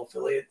AHL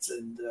affiliates,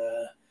 and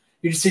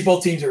you just see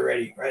both teams are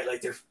ready, right?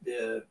 Like,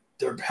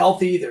 they're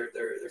healthy, they're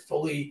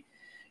fully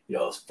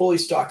fully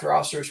stocked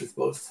rosters with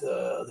both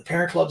the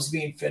parent clubs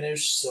being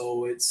finished.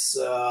 So it's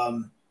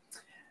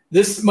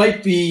this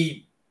might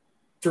be,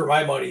 for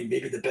my money,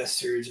 maybe the best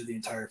series of the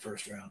entire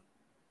first round.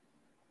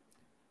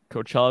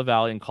 Coachella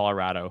Valley in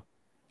Colorado.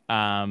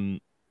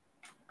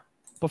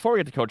 Before we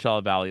get to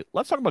Coachella Valley,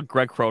 let's talk about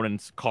Greg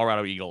Cronin's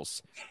Colorado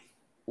Eagles.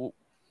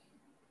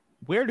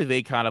 Where do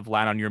they kind of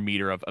land on your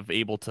meter of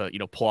able to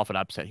pull off an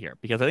upset here?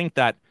 Because I think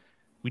that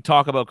we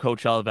talk about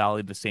Coachella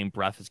Valley the same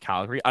breath as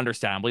Calgary.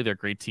 Understandably, they're a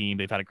great team.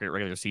 They've had a great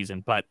regular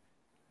season. But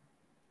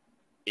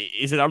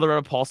is it under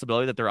a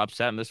possibility that they're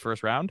upset in this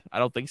first round? I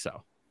don't think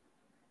so.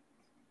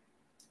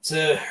 It's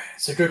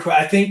a good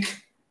question. I think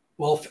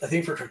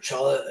for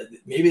Coachella,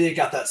 maybe they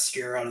got that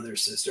scare out of their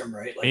system,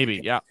 right? Like, maybe,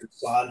 yeah.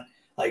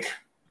 Like,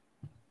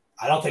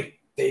 I don't think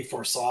they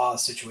foresaw a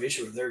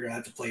situation where they're going to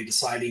have to play a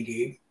deciding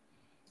game.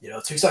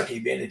 Tucson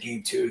came in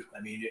game 2.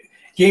 I mean,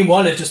 game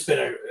 1 had just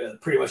been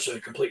pretty much a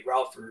complete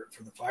rout for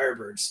the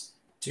Firebirds.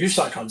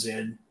 Tucson comes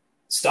in,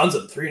 stuns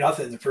them 3-0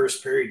 in the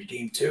first period of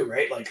game 2,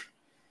 right? Like,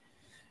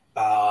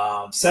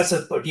 sets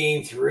up a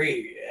game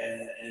 3,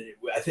 and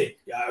I think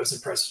I was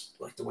impressed,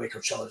 like, the way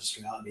Coachella just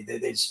came out. I mean,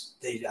 they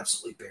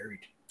absolutely buried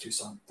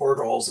Tucson. 4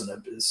 goals in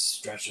a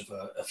stretch of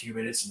a few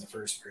minutes in the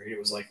first period. It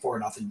was like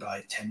 4-0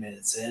 by 10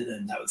 minutes in,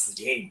 and that was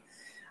the game.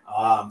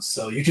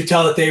 So you could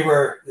tell that they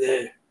were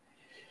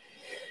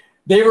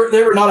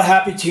not a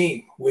happy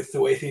team with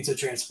the way things have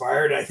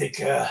transpired. I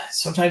think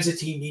sometimes a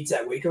team needs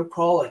that wake up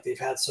call. Like, they've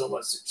had so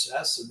much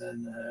success, and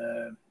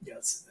then they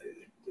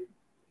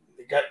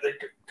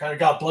kind of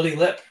got bloody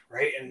lip,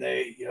 right? And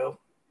they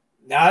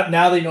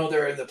now they know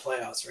they're in the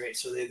playoffs, right?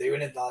 So they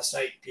went in last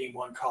night, game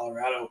 1,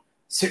 Colorado,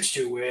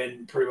 6-2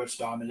 win, pretty much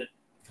dominant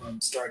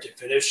from start to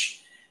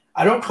finish.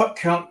 I don't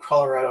count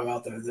Colorado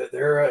out there.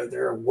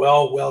 They're a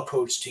well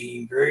coached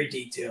team, very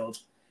detailed.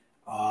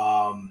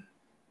 I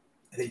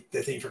think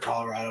the thing for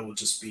Colorado will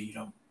just be,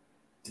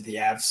 did the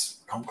Avs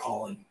come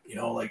calling?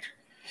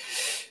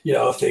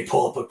 If they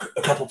pull up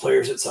a couple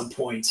players at some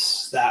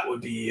points, that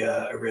would be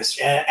a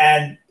risk.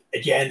 And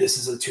again, this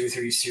is a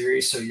 2-3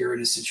 series, so you're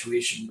in a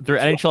situation. Their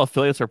NHL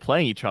affiliates are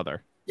playing each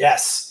other.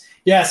 Yes,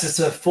 it's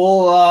a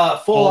full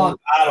on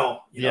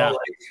battle.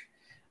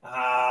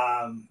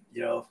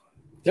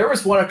 There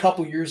was one a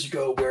couple years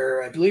ago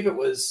where I believe it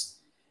was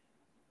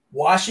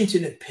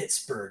Washington and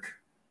Pittsburgh,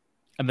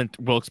 and then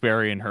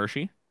Wilkes-Barre and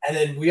Hershey, and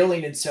then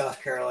Wheeling in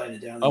South Carolina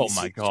down. Oh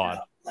my God!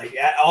 Like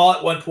all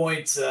at one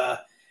point,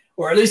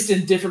 or at least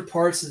in different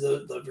parts of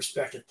the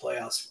respective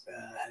playoffs,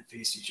 had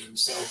faced each other.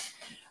 So,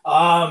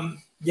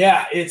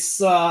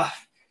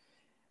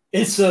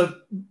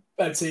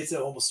 I'd say it's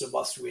almost a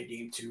must-win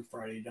game too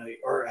Friday night,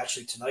 or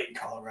actually tonight in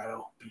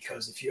Colorado,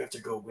 because if you have to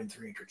go win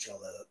 3 in Coachella,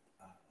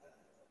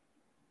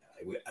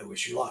 I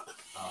wish you luck.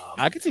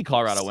 I could see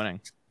Colorado winning.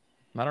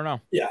 I don't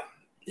know. Yeah.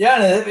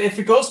 And if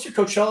it goes to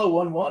Coachella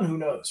 1-1, who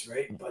knows,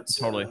 right? But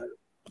totally.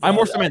 I'm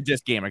more so in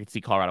this game. I could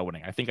see Colorado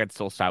winning. I think I'd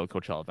still side with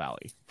Coachella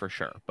Valley for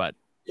sure. But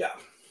yeah,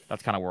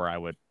 that's kind of where I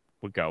would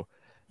go.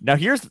 Now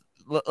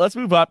let's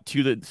move up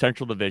to the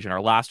Central Division,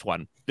 our last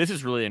one. This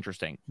is really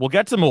interesting. We'll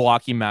get to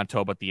Milwaukee,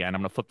 Manitoba at the end.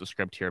 I'm going to flip the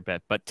script here a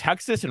bit. But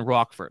Texas and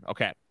Rockford.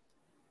 Okay.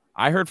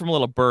 I heard from a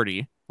little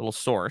birdie, little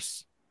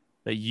source,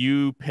 that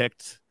you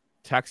picked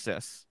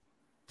Texas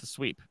to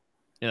sweep.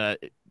 An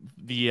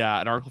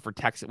article for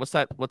Texas. What's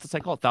the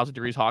site called? 1,000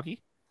 Degrees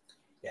Hockey?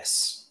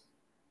 Yes.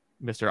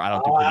 Mr. I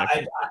don't do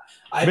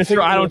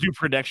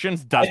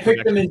predictions. I don't do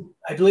predictions.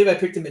 I believe I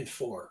picked them in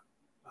 4.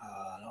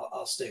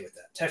 I'll stay with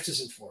that.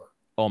 Texas in 4.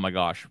 Oh my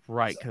gosh.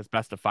 Right. Because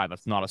best of 5.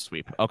 That's not a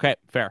sweep. Okay.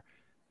 Fair.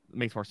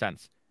 Makes more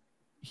sense.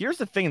 Here's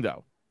the thing,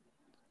 though.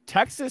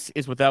 Texas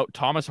is without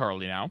Thomas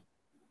Harley now.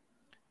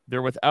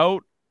 They're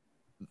without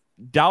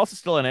Dallas is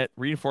still in it.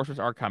 Reinforcements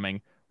are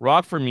coming.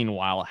 Rockford,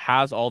 meanwhile,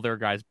 has all their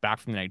guys back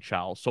from the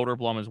NHL.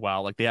 Soderblom as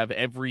well. Like, they have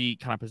every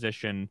kind of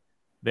position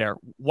there.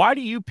 Why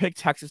do you pick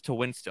Texas to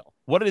win still?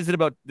 What is it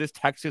about this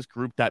Texas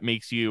group that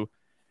makes you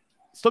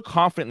still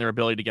confident in their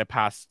ability to get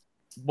past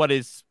what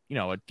is,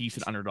 a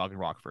decent underdog in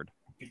Rockford?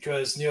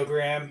 Because Neil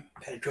Graham,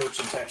 head coach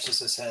in Texas,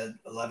 has had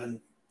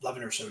 11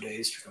 or so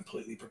days to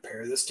completely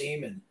prepare this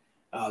team. And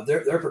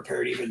they're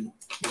prepared even,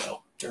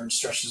 during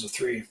stretches of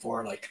 3 and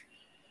 4. Like,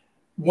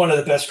 one of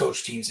the best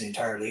coach teams in the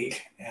entire league.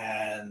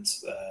 And,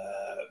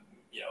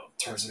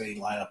 in terms of any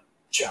lineup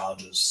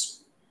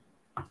challenges,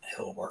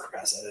 he'll work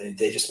past that.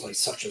 They just play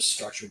such a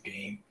structured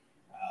game.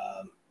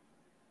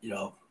 You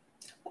know,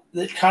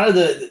 kind of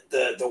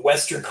the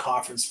Western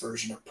Conference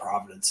version of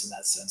Providence in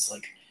that sense.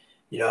 Like,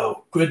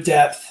 good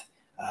depth.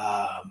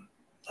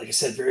 Like I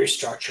said, very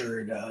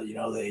structured.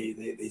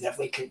 They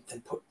definitely can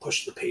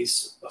push the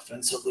pace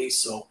offensively.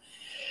 So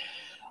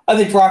I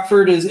think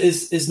Rockford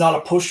is not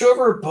a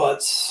pushover,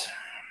 but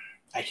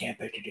I can't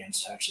pick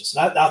against Texas.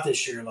 Not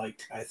this year.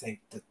 Like, I think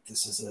that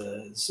this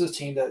is a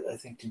team that I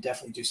think can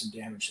definitely do some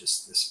damage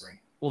this spring.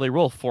 Well, they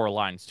roll 4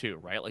 lines too,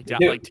 right?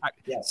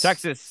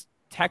 Yes.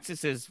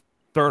 Texas's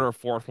third or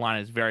fourth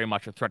line is very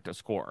much a threat to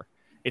score.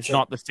 It's Sure.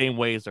 not the same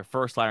way as their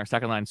first line or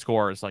second line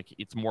scores. Like,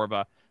 it's more of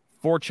a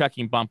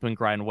forechecking bump and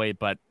grind way.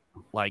 But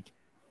like,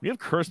 when you have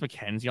Curtis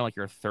McKenzie on like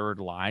your third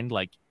line,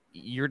 like,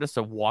 you're just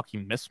a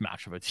walking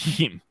mismatch of a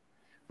team,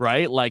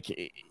 right?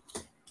 Like,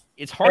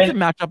 it's hard to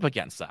match up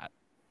against that.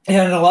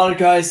 And a lot of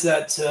guys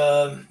that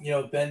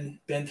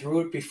been through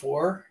it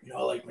before.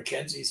 Like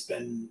McKenzie's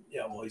been,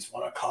 he's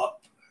won a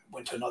cup,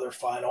 went to another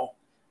final.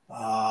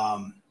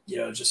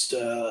 Just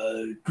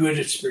a good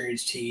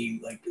experienced team,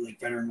 like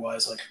veteran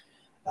wise, like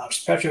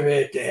Alex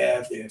Petrovic. They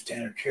have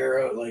Tanner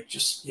Kara. Like,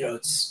 just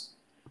it's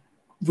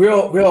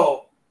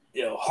real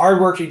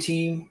hardworking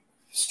team.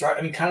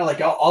 Kind of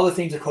like all the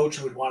things a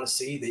coach would want to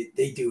see.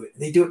 They do it.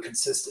 They do it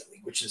consistently,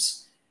 which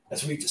is,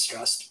 as we've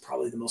discussed,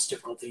 probably the most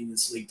difficult thing in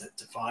this league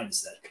to find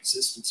is that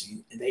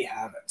consistency, and they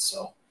have it.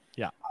 So,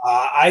 yeah,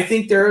 I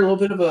think they're a little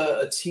bit of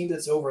a team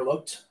that's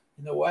overlooked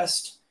in the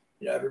West.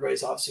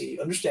 Everybody's obviously,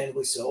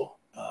 understandably so,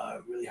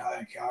 really high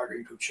on Calgary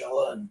and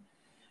Coachella, and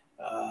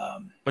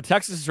but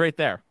Texas is right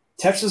there.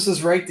 Texas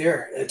is right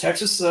there.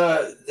 Texas,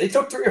 they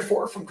took 3 or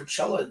 4 from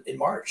Coachella in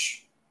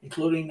March,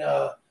 including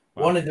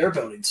one in their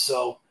building.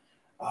 So,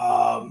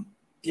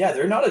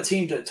 they're not a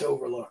team to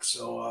overlook.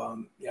 So,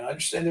 I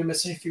understand they're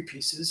missing a few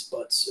pieces,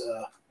 but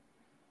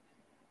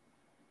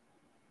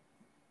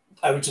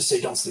I would just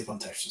say don't sleep on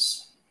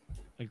Texas.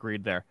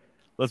 Agreed there.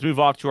 Let's move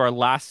off to our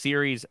last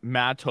series,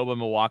 Manitoba,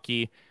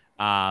 Milwaukee.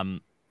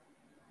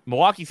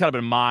 Milwaukee's kind of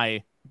been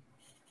my,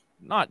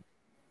 not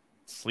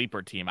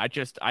sleeper team. I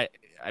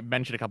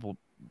mentioned a couple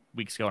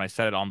weeks ago, and I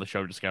said it on the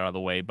show to just get out of the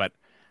way, but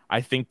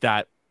I think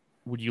that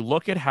when you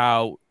look at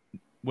how,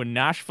 when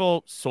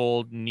Nashville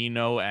sold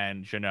Nino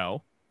and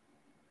Jeannot,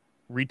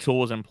 retool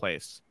was in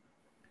place.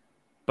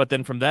 But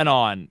then from then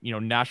on,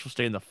 Nashville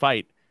stayed in the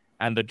fight,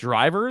 and the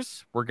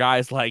drivers were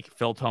guys like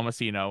Phil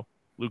Tomasino,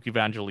 Luke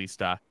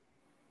Evangelista,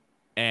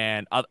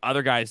 and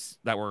other guys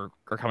that are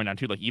coming down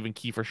too, like even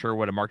Kiefer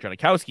Sherwood and Mark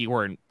Janikowski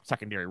were in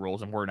secondary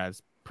roles and weren't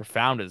as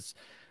profound as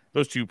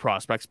those two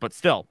prospects, but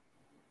still,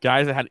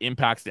 guys that had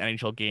impacts in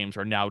NHL games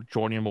are now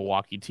joining a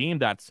Milwaukee team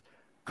that's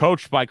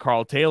coached by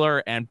Carl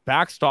Taylor and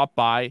backstopped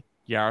by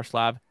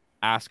Yaroslav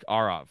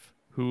Askarov,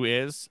 who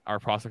is our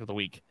prospect of the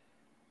week.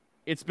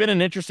 It's been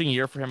an interesting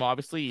year for him,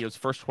 obviously. His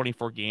first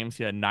 24 games,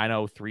 he had a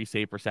 .903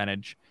 save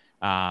percentage.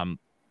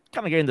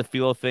 Kind of getting the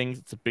feel of things.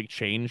 It's a big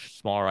change,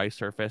 smaller ice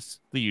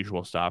surface, the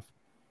usual stuff.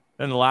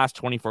 Then the last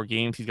 24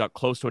 games, he's got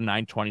close to a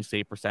 .920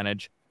 save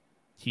percentage.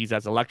 He's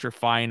as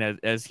electrifying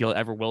as he'll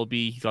ever will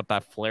be. He's got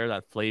that flair,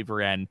 that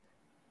flavor, and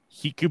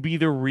he could be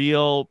the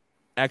real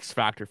X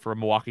factor for a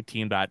Milwaukee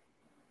team that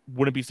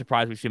wouldn't be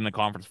surprised we see him in the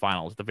conference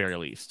finals at the very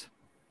least.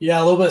 Yeah,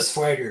 a little bit of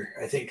swagger,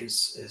 I think,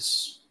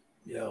 is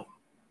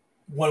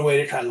one way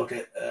to kind of look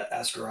at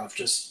Askarov.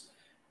 Just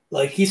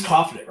like, he's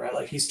confident, right?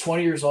 Like, he's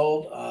 20 years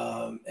old,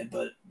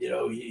 but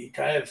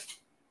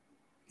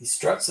he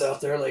struts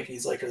out there like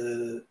he's like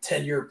a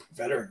 10-year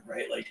veteran,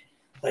 right?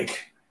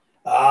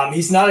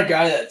 He's not a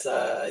guy that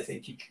I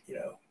think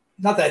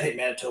not that I think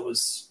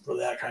Manitoba's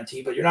really that kind of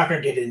team, but you're not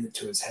going to get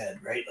into his head,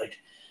 right? Like,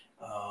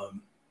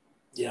 and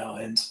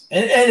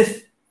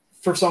if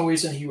for some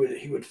reason he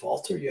would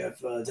falter, you have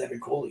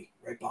Devin Coley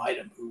right behind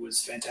him, who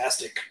was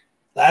fantastic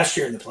last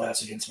year in the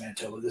playoffs against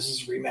Manitoba. This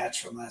is a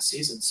rematch from last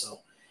season,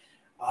 so.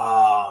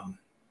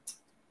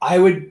 I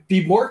would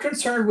be more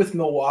concerned with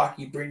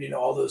Milwaukee bringing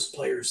all those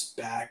players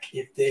back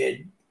if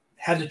they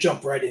had to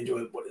jump right into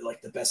it,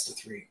 like the best of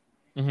 3.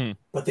 Mm-hmm.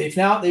 But they've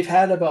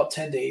had about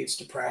 10 days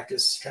to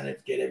practice, kind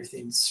of get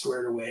everything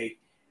squared away.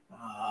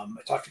 I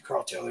talked to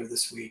Carl Taylor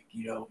this week.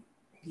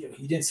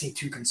 He didn't seem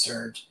too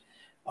concerned.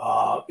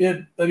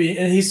 And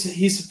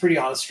he's a pretty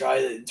honest guy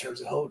in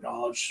terms of he'll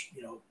acknowledge,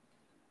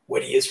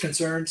 when he is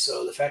concerned.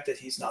 So the fact that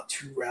he's not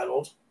too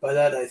rattled by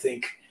that, I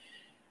think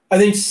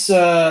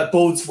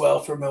bodes well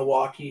for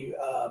Milwaukee,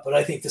 but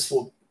I think this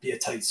will be a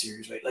tight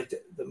series, right? Like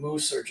the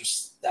Moose are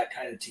just that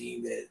kind of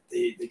team that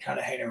they kind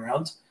of hang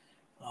around.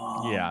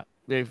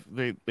 They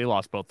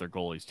lost both their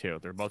goalies too.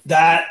 They're both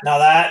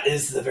that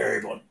is the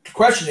variable. The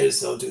question is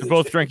though, they're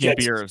both drinking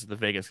beers at the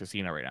Vegas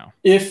casino right now.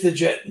 If the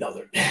Jet, no,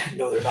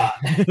 they're not.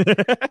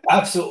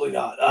 Absolutely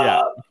not.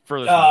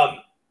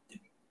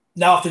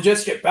 Now, if the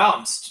Jets get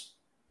bounced,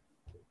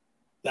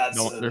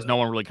 there's no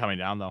one really coming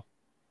down though.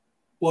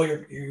 Well,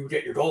 you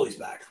get your goalies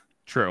back.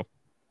 True,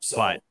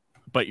 so,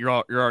 but you're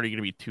already going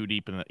to be too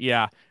deep in the.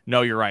 Yeah,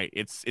 no, you're right.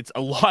 It's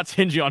a lot's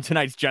hinging on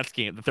tonight's Jets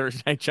game, the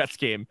Thursday night Jets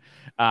game,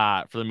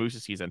 for the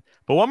Moose season.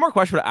 But one more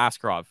question to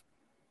ask Rob: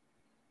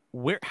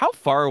 how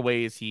far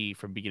away is he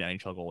from being an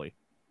NHL goalie?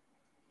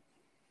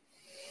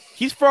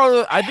 He's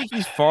farther. I think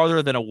he's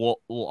farther than a Wolf.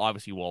 Well,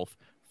 obviously Wolf.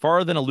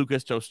 Farther than a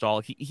Lucas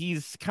Dostal.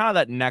 He's kind of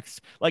that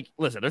next. Like,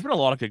 listen, there's been a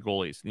lot of good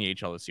goalies in the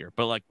AHL this year,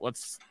 but like,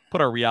 let's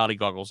put our reality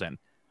goggles in.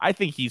 I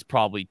think he's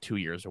probably 2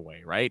 years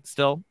away, right?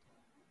 Still,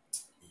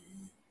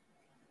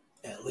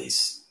 At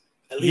least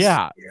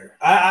yeah. a year.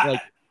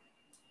 Like,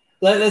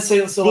 Let's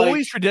say so. goalies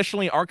Like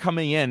traditionally are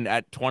coming in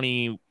at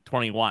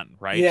 2021,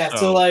 right? yeah,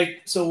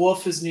 so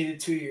Wolf has needed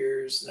 2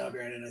 years now.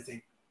 Granted, I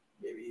think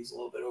maybe he's a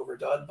little bit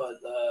overdone, but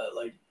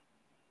like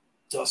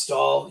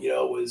Dostal,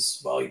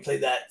 he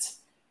played that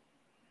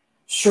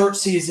short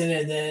season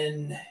and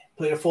then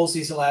played a full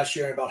season last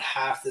year and about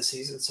half the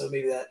season. So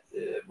maybe that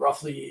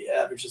roughly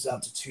averages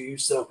out to 2.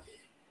 So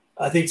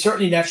I think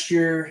certainly next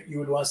year you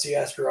would want to see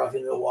Askarov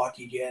in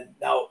Milwaukee again.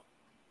 Now,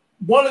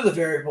 one of the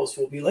variables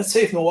will be, let's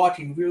say if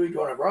Milwaukee really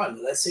go on a run,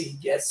 let's say he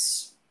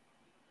gets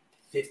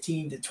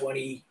 15 to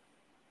 20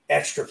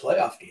 extra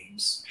playoff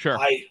games. Sure.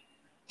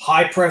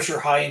 High pressure,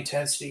 high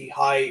intensity,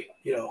 high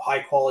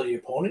quality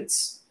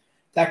opponents.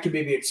 That could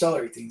maybe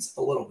accelerate things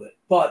a little bit.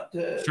 But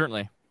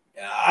certainly.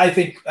 I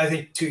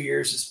think 2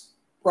 years is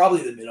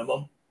probably the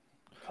minimum.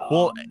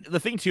 Well, the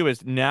thing too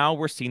is now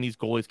we're seeing these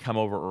goalies come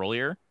over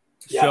earlier,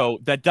 Yeah. so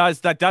that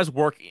does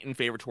work in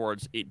favor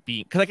towards it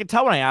being, because I could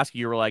tell when I asked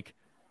you were like,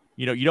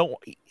 you don't.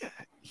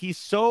 He's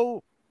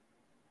so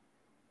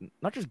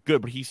not just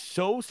good, but he's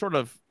so sort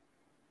of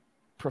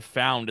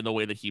profound in the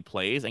way that he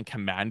plays and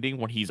commanding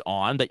when he's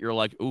on that you're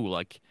like, ooh,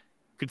 like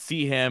could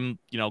see him,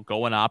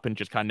 going up and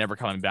just kind of never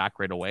coming back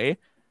right away.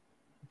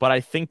 But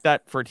I think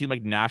that for a team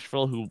like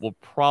Nashville, who will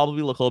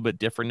probably look a little bit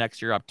different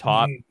next year up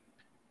top,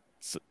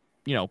 it's,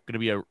 going to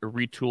be a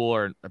retool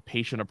or a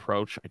patient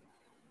approach. I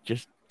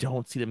just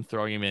don't see them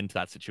throwing him into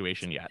that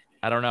situation yet.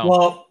 I don't know.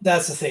 Well,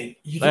 that's the thing.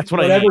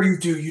 Whatever you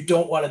do, you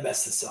don't want to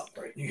mess this up,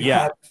 right?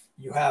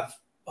 You have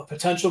a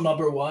potential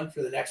number one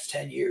for the next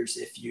 10 years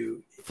if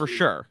you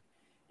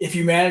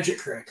manage it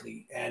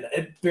correctly. And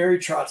Barry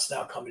Trott's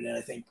now coming in,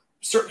 I think,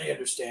 certainly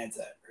understands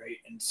that, right?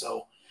 And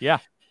so, yeah.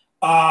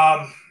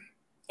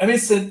 I mean,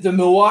 it's the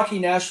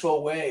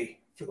Milwaukee-Nashville way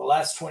for the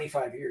last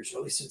 25 years, or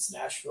at least since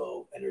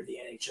Nashville entered the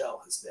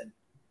NHL, has been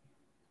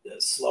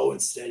slow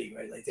and steady,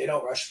 right? Like they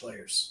don't rush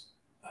players.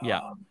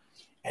 Yeah.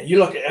 And you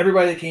look at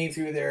everybody that came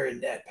through there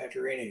in net,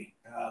 Pecorini,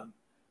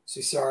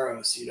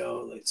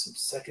 Cisaros, like some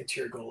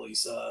second-tier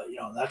goalies,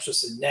 that's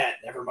just in net,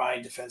 never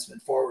mind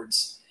defensemen,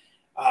 forwards.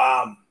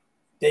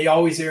 They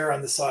always err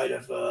on the side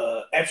of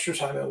extra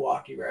time in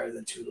Milwaukee rather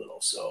than too little.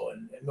 So,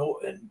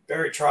 and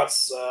Barry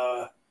Trotz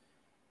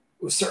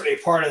was certainly a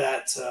part of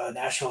that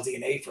Nashville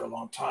DNA for a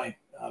long time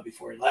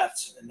before he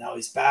left, and now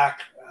he's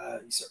back.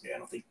 He certainly, I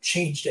don't think,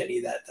 changed any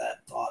of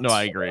that thought. No,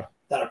 I agree.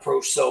 That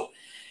approach. So,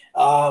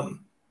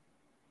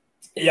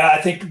 I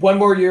think one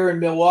more year in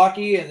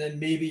Milwaukee, and then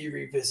maybe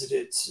revisit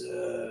it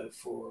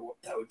for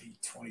that would be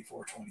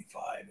 24,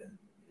 25. And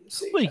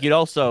well, you could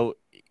also,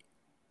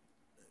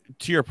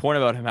 to your point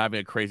about him having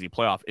a crazy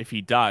playoff, if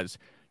he does,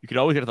 you could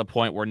always get to the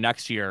point where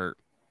next year,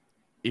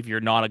 if you're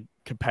not a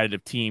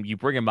competitive team, you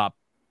bring him up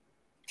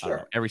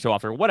every so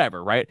often or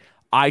whatever, right?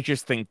 I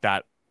just think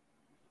that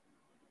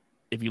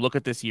if you look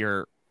at this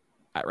year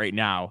right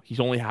now, he's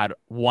only had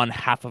one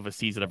half of a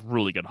season of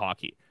really good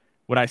hockey.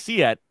 When I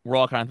see it, we're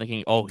all kind of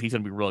thinking, oh, he's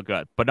going to be real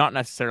good, but not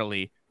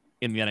necessarily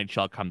in the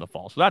NHL come the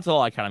fall. So that's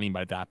all I kind of mean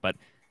by that. But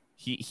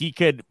he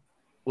could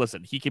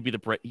be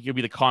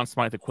the Conn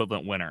Smythe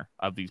equivalent winner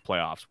of these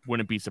playoffs.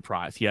 Wouldn't be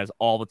surprised. He has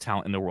all the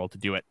talent in the world to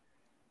do it.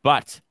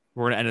 But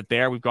we're going to end it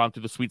there. We've gone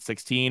through the Sweet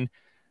 16.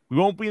 We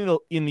won't be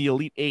in the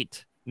Elite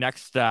 8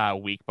 next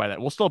week. By that,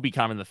 we'll still be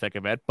kind of in the thick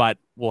of it, but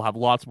we'll have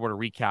lots more to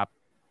recap,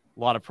 a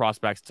lot of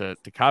prospects to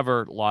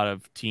cover, a lot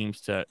of teams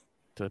to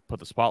put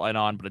the spotlight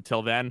on. But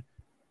until then,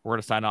 we're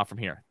going to sign off from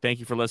here. Thank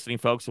you for listening,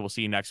 folks, and we'll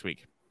see you next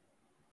week.